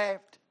and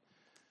laughed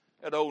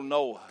at old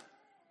Noah.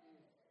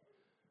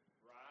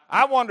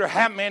 I wonder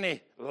how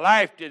many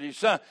laughed at his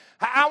son.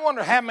 I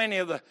wonder how many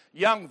of the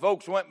young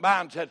folks went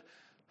by and said,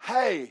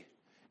 hey,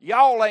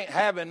 y'all ain't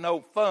having no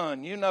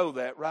fun. You know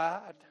that,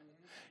 right?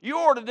 You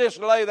ought to just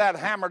lay that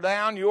hammer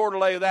down. You ought to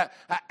lay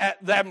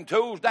them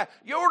tools down.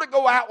 You ought to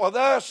go out with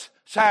us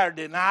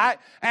Saturday night,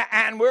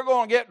 and we're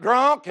going to get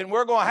drunk, and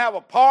we're going to have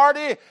a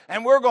party,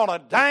 and we're going to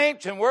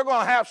dance, and we're going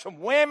to have some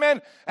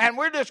women, and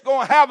we're just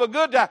going to have a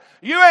good time.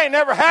 You ain't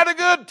never had a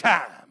good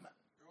time.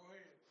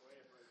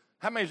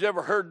 How many's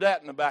ever heard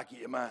that in the back of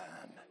your mind?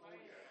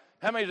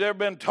 How many's ever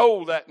been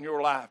told that in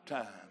your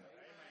lifetime?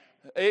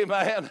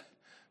 Amen.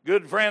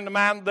 Good friend of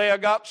mine, the day I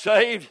got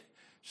saved,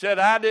 said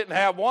I didn't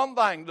have one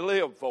thing to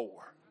live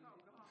for.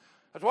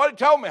 That's what he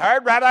told me. I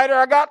heard right after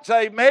I got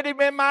saved, met him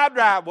in my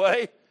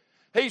driveway.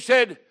 He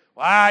said,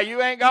 why,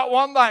 you ain't got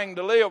one thing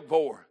to live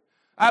for.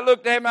 I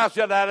looked at him and I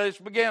said, I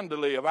just began to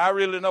live. I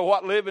really know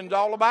what living's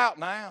all about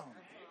now.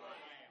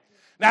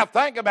 Now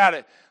think about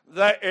it.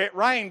 It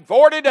rained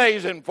 40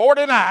 days and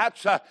 40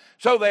 nights,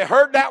 so they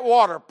heard that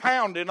water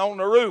pounding on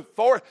the roof.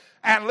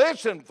 And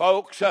listen,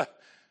 folks,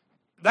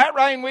 that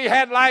rain we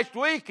had last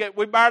week that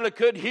we barely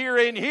could hear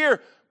in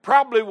here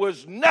probably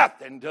was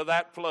nothing to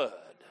that flood.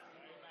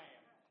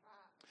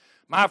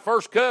 My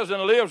first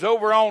cousin lives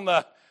over on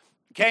the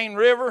Cane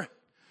River.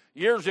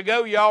 Years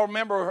ago, y'all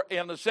remember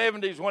in the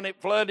 70s when it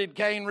flooded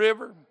Cane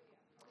River?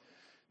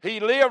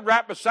 He lived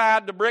right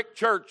beside the brick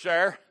church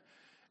there,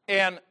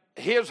 and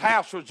his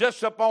house was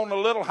just up on a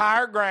little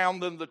higher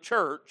ground than the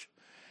church,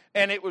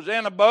 and it was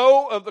in a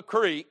bow of the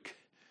creek.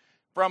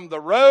 From the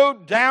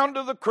road down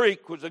to the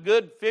creek was a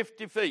good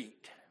 50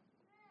 feet.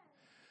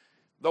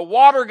 The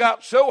water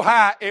got so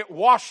high, it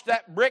washed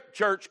that brick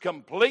church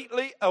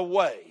completely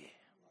away.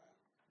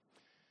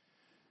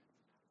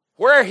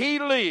 Where he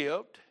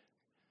lived,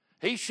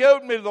 he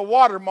showed me the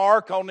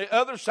watermark on the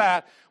other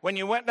side. When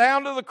you went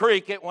down to the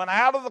creek, it went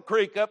out of the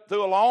creek up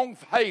through a long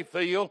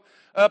hayfield,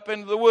 up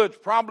into the woods,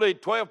 probably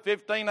 12,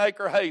 15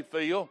 acre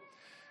hayfield.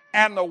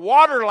 And the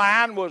water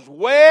line was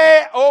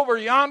way over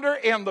yonder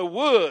in the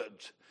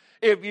woods.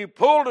 If you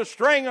pulled a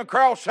string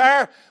across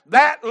there,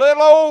 that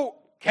little old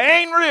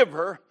Cane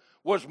River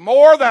was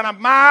more than a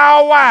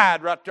mile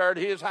wide right there at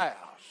his house.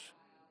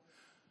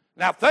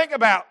 Now think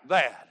about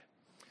that.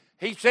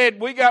 He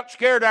said we got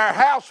scared our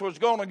house was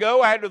going to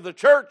go after the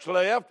church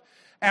left,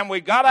 and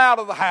we got out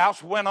of the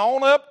house, went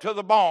on up to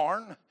the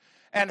barn,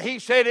 and he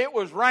said it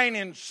was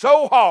raining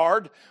so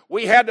hard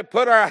we had to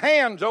put our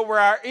hands over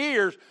our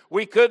ears.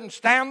 We couldn't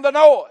stand the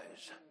noise.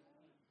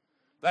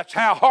 That's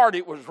how hard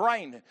it was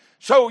raining.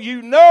 So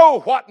you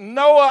know what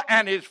Noah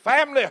and his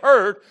family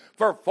heard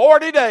for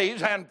 40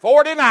 days and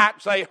 40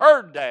 nights. They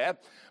heard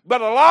that.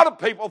 But a lot of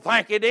people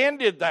think it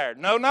ended there.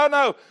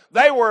 No.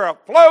 They were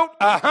afloat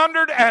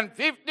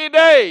 150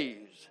 days.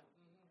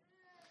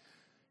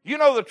 You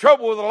know the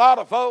trouble with a lot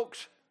of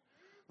folks?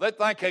 They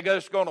think they're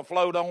just going to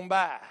float on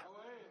by.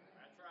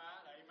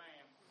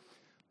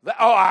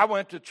 Oh, I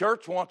went to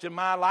church once in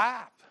my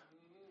life.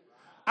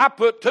 I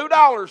put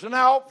 $2 in the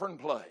offering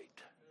plate.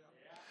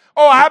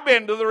 Oh, I've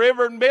been to the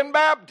river and been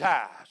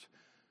baptized.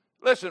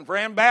 Listen,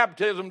 friend,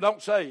 baptism don't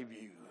save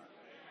you.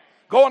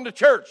 Going to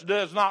church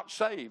does not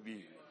save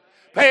you.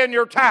 Paying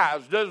your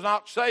tithes does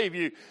not save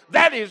you.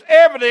 That is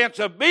evidence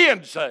of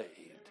being saved.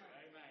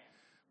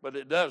 But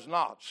it does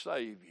not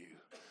save you.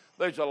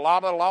 There's a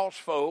lot of lost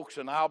folks,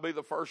 and I'll be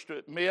the first to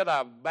admit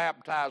I've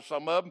baptized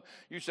some of them.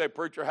 You say,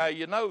 preacher, how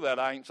you know that?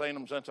 I ain't seen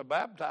them since I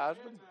baptized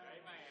them.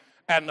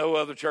 And no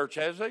other church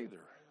has either.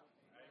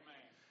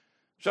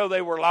 So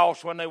they were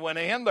lost when they went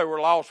in. They were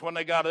lost when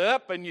they got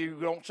up, and you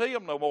don't see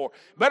them no more.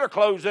 Better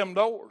close them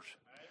doors.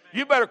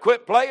 You better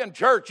quit playing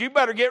church. You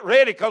better get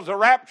ready because the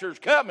rapture's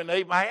coming,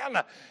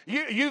 amen.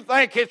 You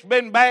think it's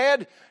been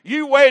bad?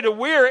 You wait till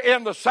we're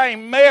in the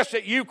same mess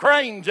that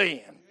Ukraine's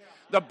in.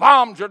 The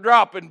bombs are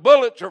dropping.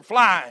 Bullets are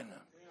flying.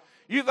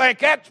 You think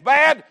that's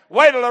bad?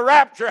 Wait till the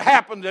rapture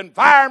happens and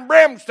fire and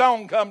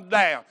brimstone comes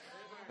down.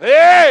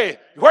 Hey,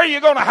 where are you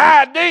going to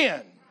hide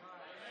then?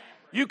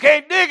 You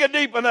can't dig a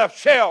deep enough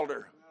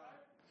shelter.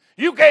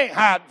 You can't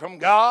hide from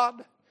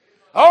God.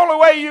 The only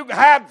way you can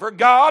hide from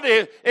God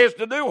is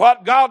to do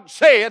what God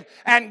said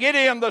and get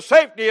in the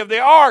safety of the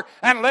ark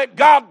and let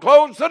God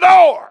close the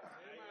door.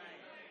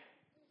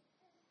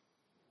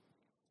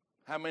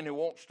 How many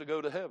wants to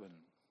go to heaven?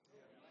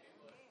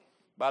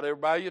 About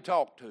everybody you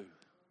talk to.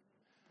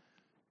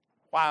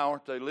 Why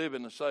aren't they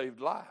living a saved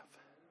life?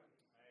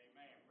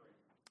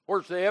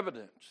 Where's the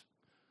evidence?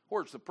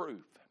 Where's the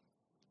proof?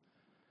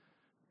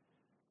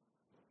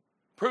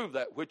 Prove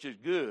that which is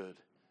good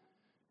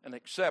and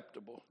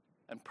acceptable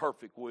and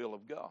perfect will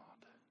of God.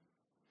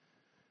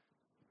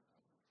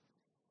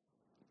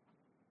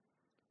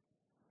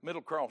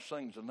 Middle Cross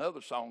sings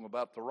another song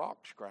about the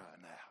rocks crying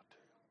out.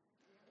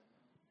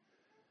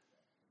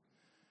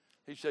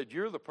 He said,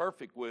 you're the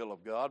perfect will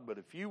of God, but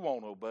if you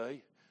won't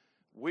obey,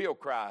 we'll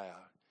cry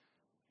out.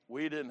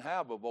 We didn't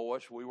have a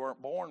voice. We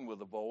weren't born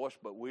with a voice,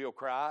 but we'll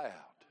cry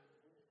out.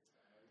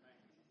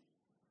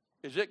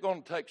 Is it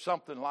going to take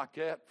something like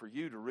that for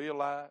you to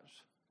realize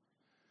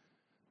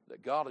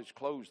that God has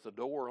closed the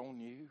door on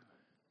you?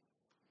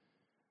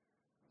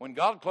 When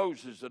God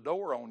closes the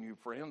door on you,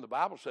 friend, the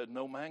Bible said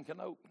no man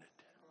can open it.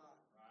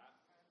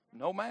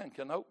 No man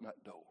can open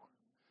that door.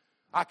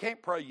 I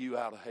can't pray you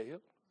out of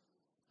hell.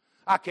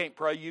 I can't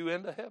pray you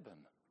into heaven.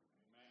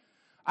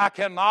 I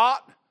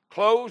cannot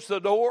close the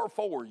door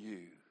for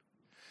you.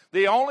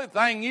 The only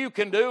thing you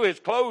can do is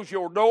close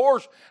your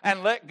doors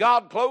and let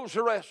God close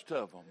the rest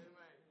of them.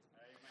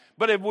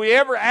 But if we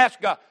ever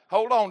ask God,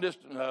 hold on just,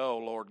 oh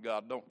Lord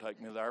God, don't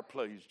take me there,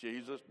 please,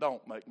 Jesus,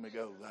 don't make me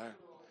go there.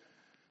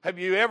 Have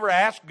you ever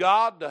asked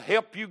God to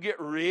help you get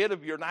rid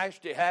of your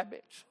nasty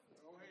habits?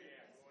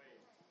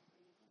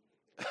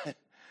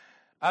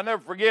 I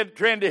never forget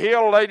Trendy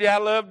Hill, a lady I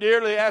love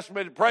dearly, asked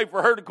me to pray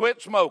for her to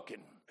quit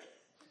smoking.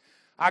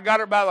 I got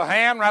her by the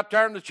hand right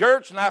there in the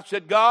church, and I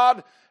said,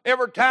 God,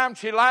 every time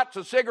she lights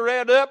a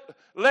cigarette up,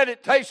 let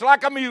it taste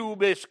like a mule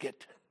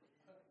biscuit.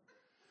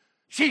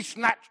 She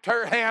snatched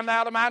her hand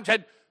out of mine and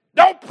said,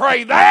 don't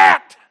pray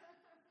that.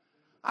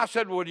 I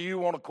said, well, do you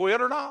want to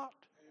quit or not?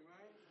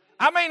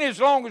 I mean, as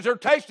long as they're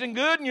tasting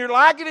good and you're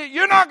liking it,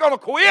 you're not going to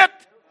quit.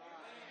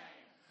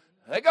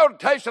 They go to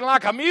tasting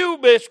like a mule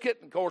biscuit.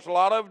 Of course, a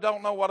lot of them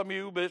don't know what a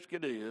mule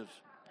biscuit is.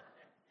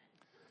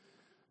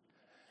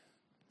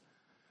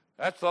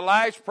 That's the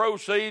last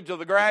proceeds of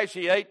the grass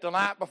he ate the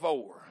night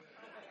before.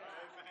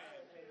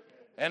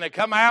 And they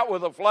come out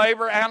with a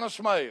flavor and a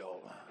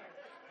smell.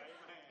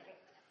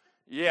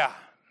 Yeah.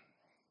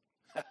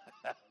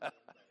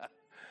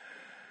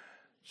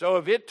 So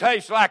if it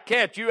tastes like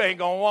that, you ain't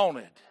going to want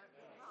it.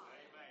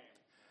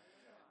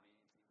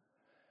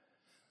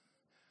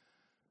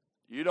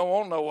 You don't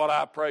want to know what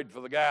I prayed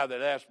for the guy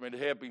that asked me to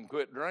help him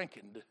quit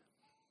drinking.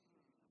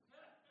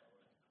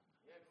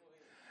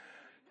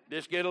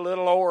 Just get a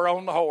little lower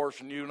on the horse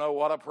and you know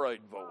what I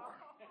prayed for.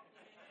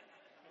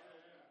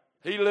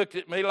 He looked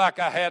at me like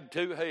I had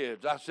two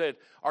heads. I said,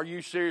 are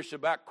you serious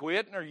about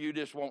quitting or you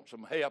just want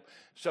some help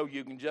so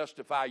you can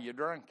justify your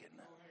drinking?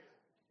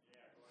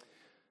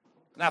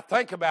 Now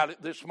think about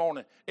it this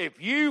morning.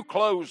 If you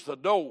close the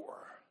door,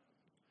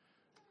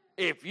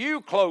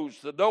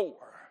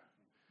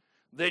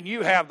 then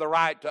you have the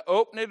right to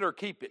open it or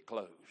keep it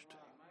closed.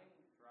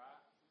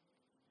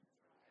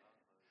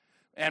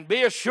 And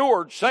be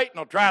assured, Satan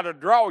will try to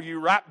draw you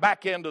right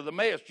back into the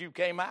mess you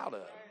came out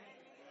of.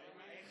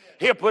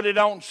 He'll put it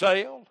on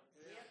sale.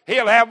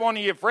 He'll have one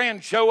of your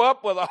friends show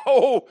up with a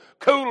whole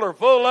cooler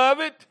full of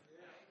it.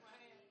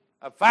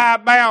 A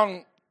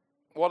 5-pound,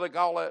 what do they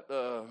call it?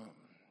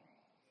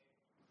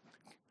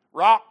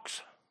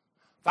 Rocks.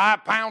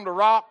 5 pound of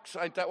rocks.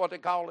 Ain't that what they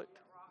call it?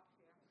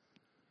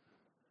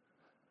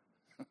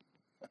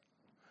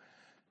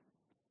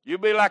 You'll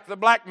be like the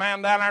black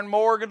man down there in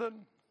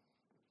Morgan.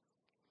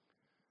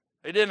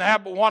 He didn't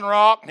have but one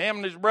rock, and him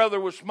and his brother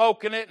was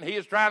smoking it, and he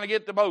was trying to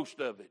get the most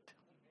of it.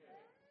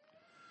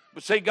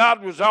 But see,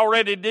 God was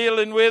already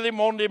dealing with him,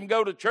 wanted him to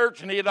go to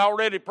church, and he had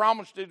already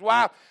promised his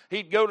wife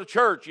he'd go to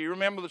church. You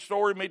remember the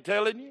story of me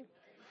telling you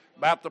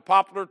about the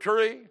poplar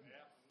tree?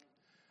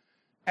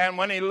 And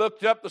when he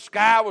looked up, the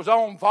sky was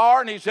on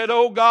fire, and he said,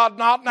 oh, God,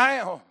 not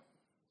now.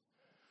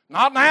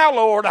 Not now,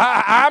 Lord.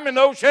 I'm in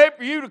no shape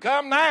for you to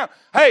come now.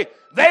 Hey,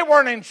 they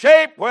weren't in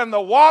shape when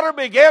the water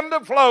began to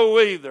flow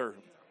either.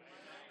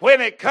 When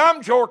it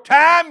comes your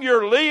time,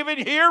 you're leaving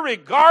here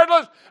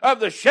regardless of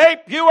the shape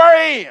you are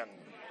in.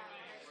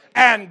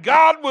 And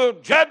God will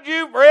judge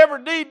you for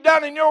every deed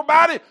done in your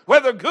body,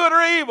 whether good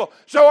or evil.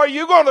 So are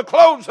you going to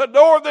close the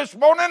door this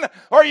morning,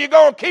 or are you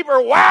going to keep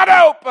her wide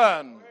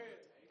open?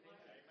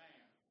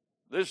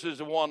 This is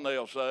the one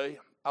they'll say,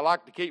 I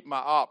like to keep my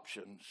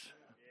options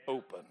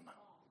open.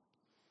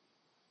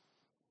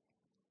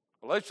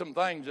 Well, there's some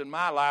things in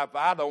my life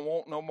I don't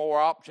want no more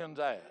options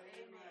at.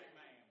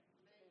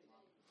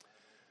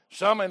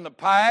 Some in the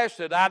past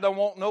that I don't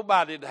want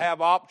nobody to have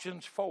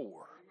options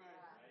for.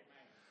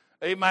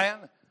 Amen.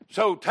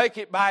 So take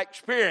it by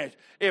experience.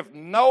 If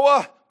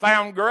Noah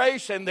found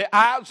grace in the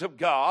eyes of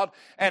God,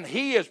 and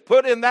he is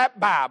put in that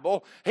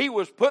Bible, he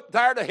was put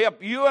there to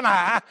help you and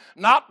I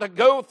not to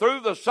go through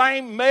the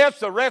same mess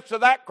the rest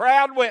of that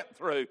crowd went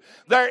through.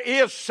 There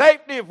is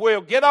safety if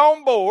we'll get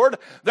on board.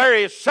 There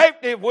is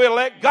safety if we'll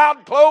let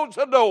God close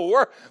the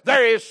door.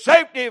 There is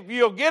safety if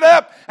you'll get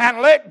up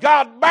and let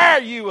God bear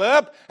you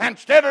up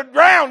instead of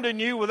drowning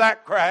you with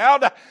that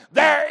crowd.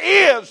 There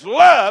is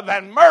love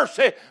and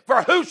mercy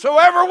for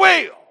whosoever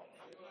will.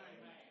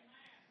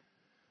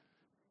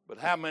 But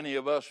how many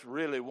of us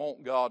really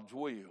want God's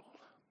will?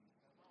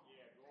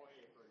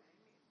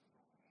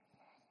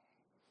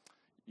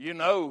 You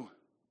know,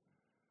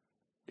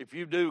 if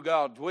you do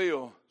God's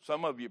will,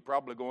 some of you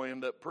probably going to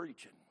end up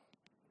preaching.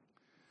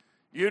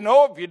 You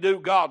know, if you do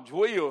God's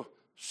will,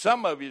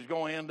 Some of you is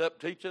going to end up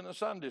teaching a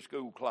Sunday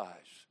school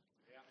class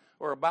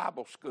or a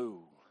Bible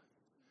school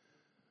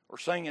or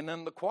singing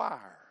in the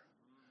choir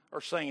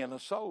or singing a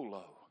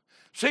solo.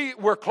 See,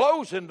 we're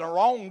closing the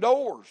wrong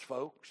doors,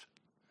 folks.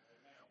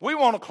 We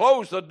want to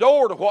close the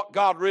door to what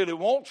God really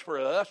wants for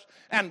us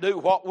and do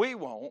what we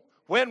want,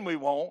 when we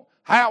want,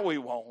 how we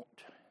want.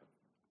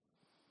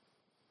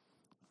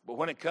 But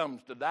when it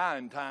comes to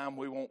dying time,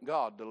 we want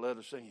God to let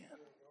us in.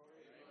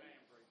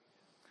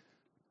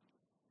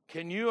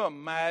 Can you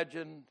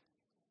imagine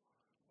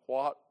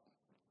what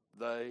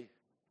they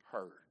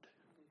heard?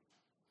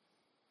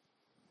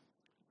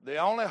 The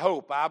only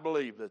hope I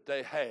believe that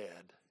they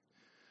had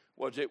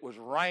was it was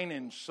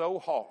raining so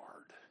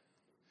hard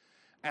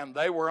and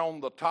they were on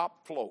the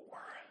top floor.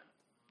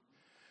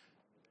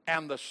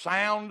 And the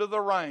sound of the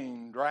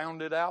rain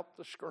drowned out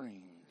the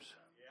screams.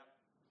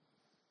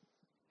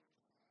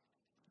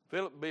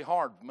 Feel it'd be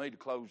hard for me to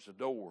close the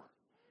door.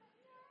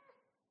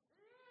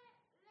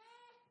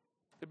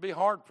 It'd be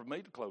hard for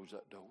me to close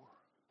that door.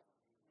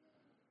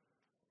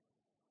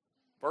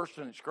 First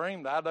when it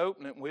screamed, I'd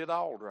open it and we'd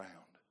all drown.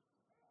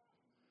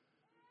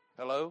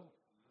 Hello?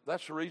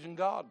 That's the reason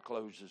God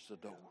closes the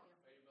door.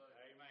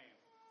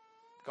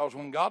 Because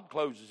when God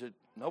closes it,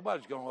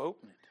 nobody's going to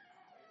open it.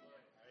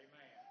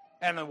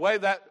 And the way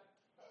that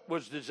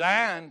was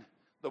designed,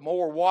 the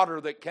more water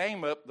that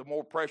came up, the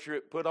more pressure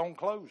it put on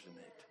closing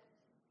it.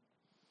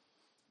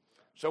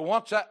 So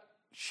once that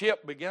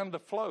ship began to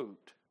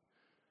float,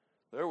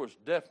 there was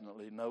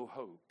definitely no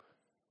hope.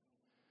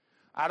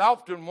 I'd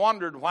often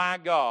wondered why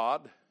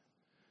God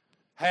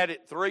had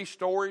it 3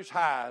 stories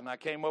high, and I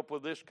came up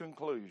with this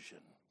conclusion.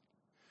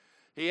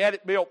 He had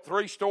it built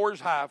 3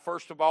 stories high,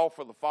 first of all,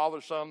 for the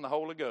Father, Son, and the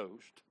Holy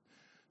Ghost.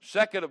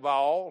 Second of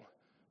all,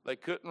 they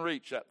couldn't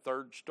reach that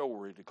 3rd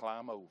story to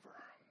climb over.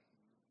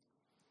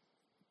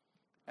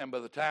 And by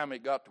the time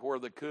it got to where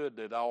they could,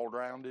 they'd all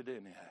drowned it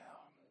anyhow.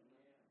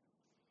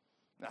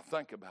 Now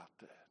think about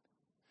that.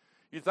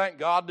 You think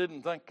God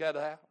didn't think that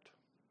out?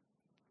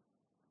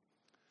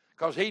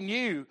 Because he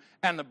knew,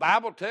 and the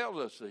Bible tells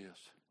us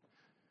this,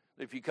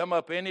 if you come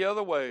up any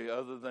other way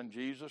other than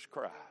Jesus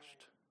Christ,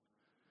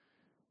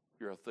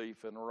 you're a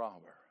thief and a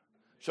robber.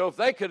 So if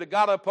they could have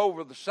got up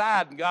over the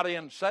side and got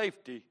in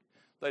safety,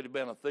 they'd have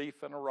been a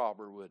thief and a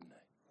robber, wouldn't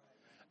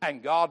they?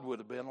 And God would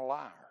have been a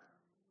liar.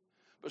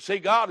 But see,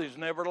 God has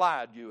never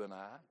lied, you and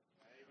I.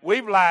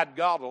 We've lied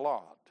God a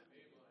lot.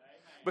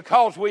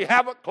 Because we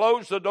haven't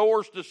closed the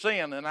doors to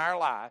sin in our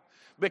life.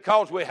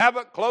 Because we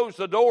haven't closed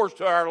the doors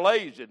to our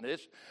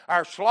laziness,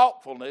 our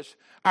slothfulness,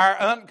 our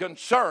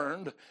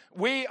unconcerned.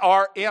 We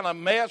are in a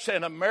mess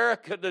in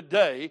America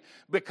today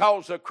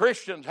because the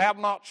Christians have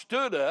not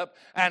stood up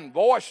and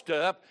voiced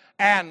up,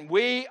 and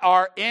we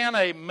are in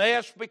a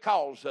mess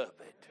because of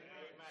it.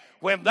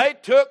 When they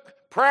took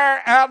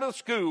prayer out of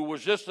school,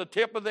 was just the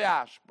tip of the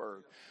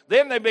iceberg.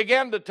 Then they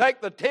began to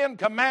take the 10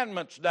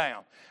 Commandments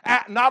down,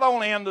 not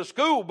only in the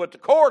school, but the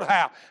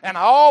courthouse, and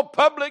all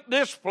public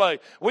display.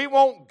 We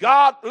want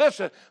God,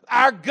 listen,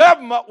 our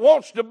government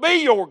wants to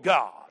be your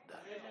God.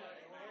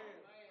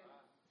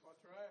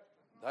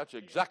 That's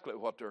exactly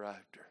what they're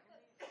after.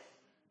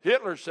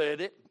 Hitler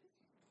said it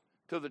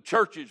to the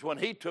churches when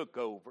he took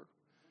over.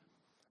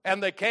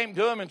 And they came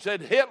to him and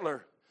said,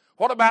 Hitler,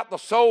 what about the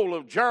soul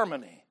of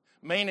Germany?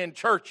 Meaning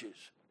churches.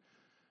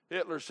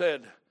 Hitler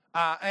said,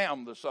 I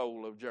am the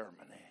soul of Germany.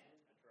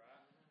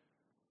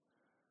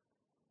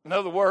 In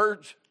other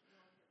words,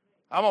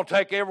 I'm going to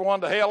take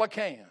everyone to hell I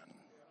can.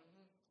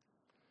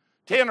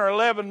 10 or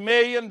 11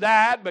 million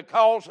died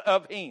because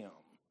of him.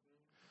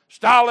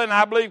 Stalin,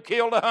 I believe,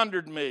 killed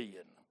 100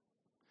 million.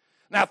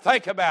 Now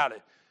think about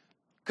it.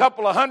 A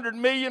couple of 100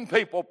 million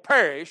people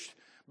perished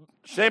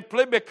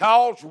simply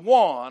because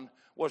one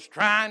was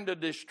trying to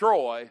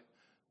destroy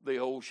the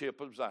old ship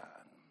of Zion.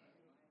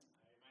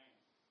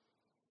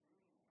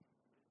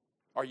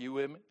 Are you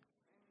with me?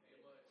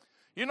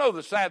 You know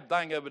the sad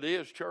thing of it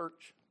is,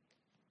 church,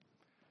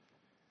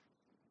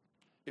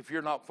 if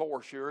you're not for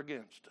us, you're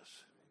against us.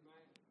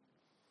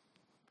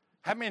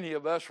 How many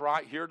of us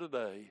right here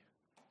today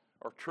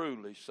are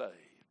truly saved?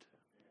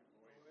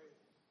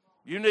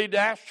 You need to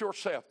ask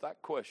yourself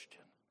that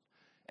question.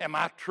 Am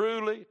I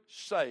truly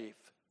safe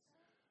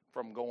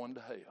from going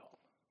to hell?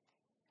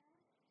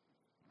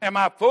 Am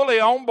I fully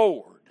on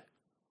board?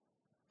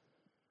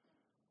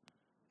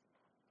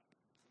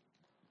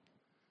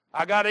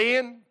 I got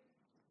in,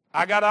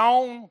 I got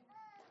on,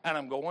 and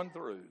I'm going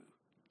through.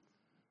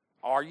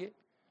 Are you?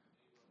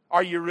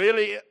 Are you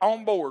really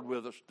on board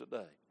with us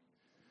today?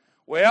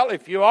 Well,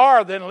 if you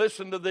are, then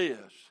listen to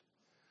this.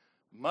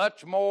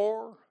 Much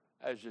more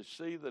as you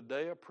see the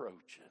day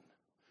approaching.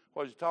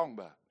 What is he talking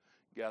about?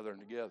 Gathering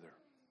together.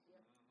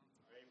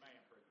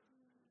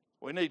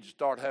 We need to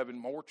start having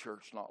more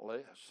church, not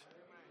less.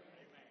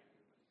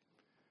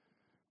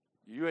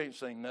 You ain't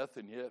seen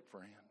nothing yet,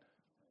 friend.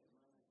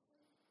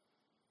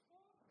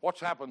 What's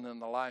happened in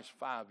the last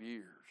 5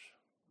 years?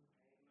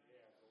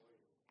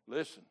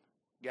 Listen,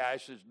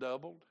 gas has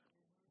doubled.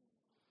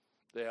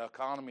 The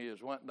economy has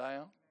went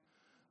down.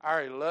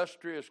 Our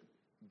illustrious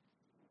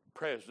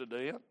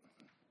president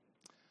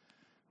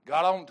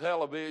got on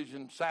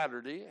television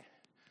Saturday,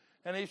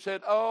 and he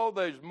said, "Oh,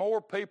 there's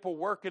more people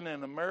working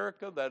in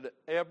America than it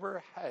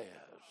ever has."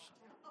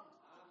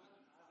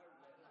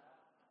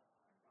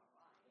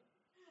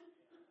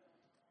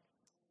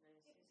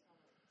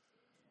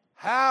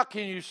 How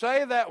can you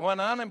say that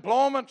when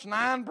unemployment's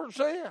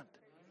 9%?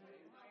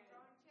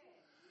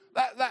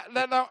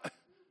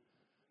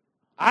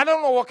 I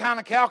don't know what kind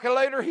of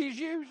calculator he's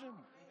using.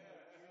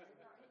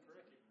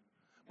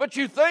 But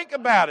you think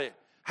about it.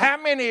 How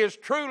many is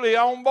truly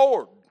on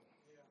board?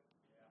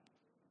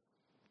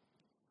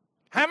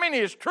 How many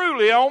is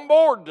truly on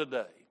board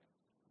today?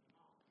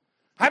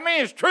 How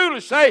many is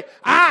truly say,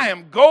 I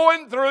am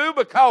going through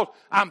because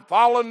I'm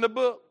following the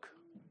book?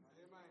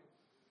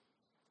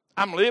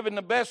 I'm living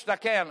the best I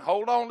can.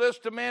 Hold on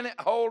just a minute.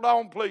 Hold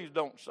on. Please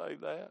don't say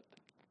that.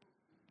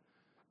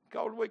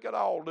 Because we could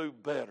all do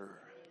better.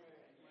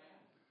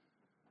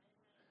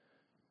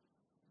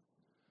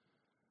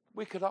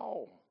 We could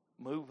all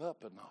move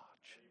up a notch.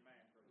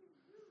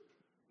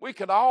 We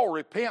could all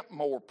repent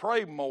more,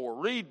 pray more,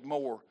 read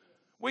more.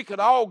 We could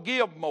all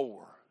give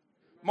more.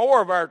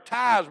 More of our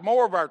tithes,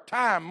 more of our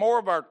time, more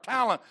of our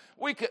talent.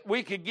 We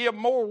could give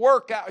more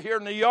work out here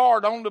in the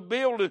yard, on the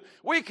building.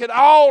 We could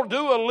all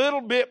do a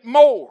little bit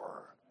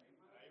more.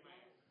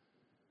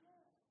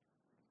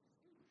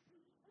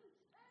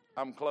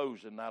 I'm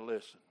closing, now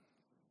listen.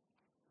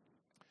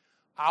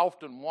 I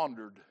often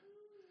wondered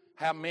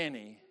how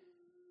many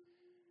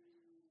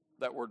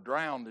that were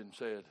drowned and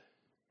said,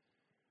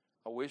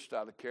 I wished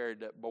I'd have carried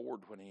that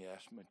board when he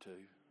asked me to.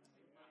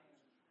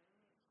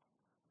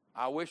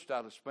 I wished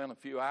I'd have spent a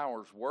few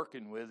hours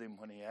working with him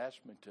when he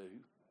asked me to.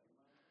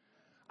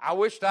 I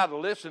wished I'd have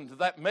listened to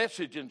that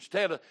message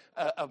instead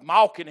of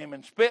mocking him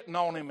and spitting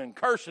on him and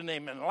cursing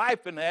him and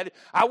laughing at him.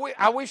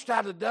 I wished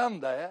I'd have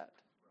done that.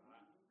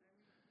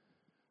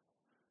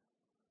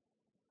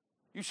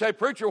 You say,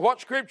 preacher,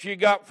 what scripture you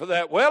got for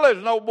that? Well, there's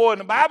an old boy in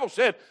the Bible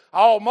said,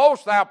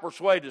 almost thou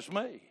persuadest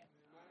me.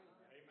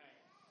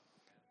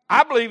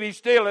 I believe he's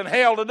still in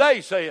hell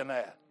today saying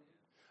that.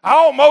 I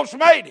almost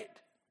made it.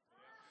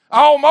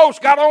 I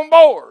almost got on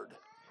board.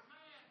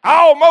 I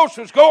almost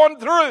was going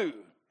through.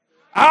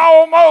 I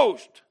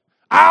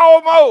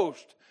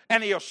almost.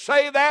 And he'll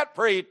say that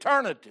for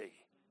eternity.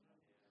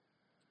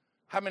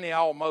 How many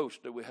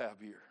almost do we have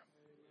here?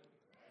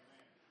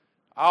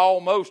 I'll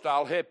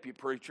help you,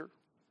 preacher.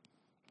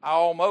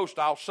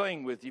 I'll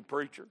sing with you,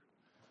 preacher.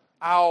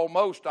 I'll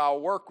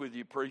work with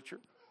you, preacher.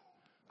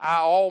 I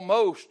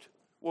almost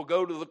will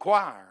go to the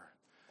choir.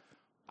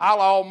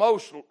 I'll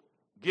almost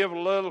give a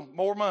little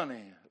more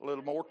money, a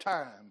little more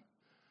time,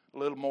 a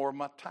little more of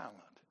my talent.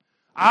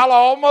 I'll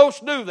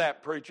almost do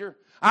that, preacher.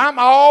 I'm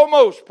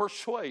almost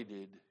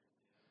persuaded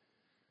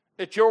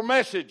that your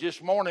message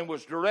this morning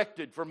was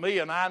directed for me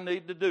and I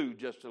need to do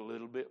just a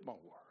little bit more.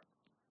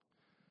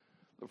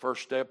 The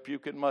first step you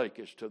can make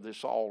is to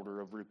this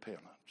altar of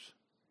repentance.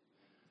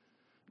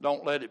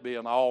 Don't let it be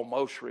an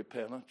almost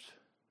repentance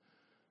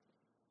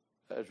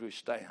as we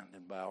stand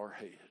and bow our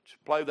heads.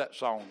 Play that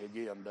song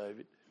again,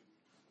 David.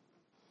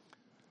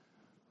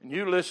 And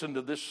you listen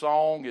to this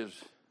song as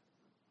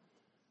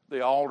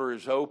the altar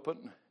is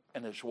open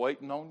and it's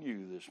waiting on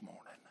you this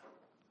morning.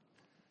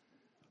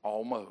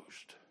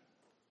 Almost.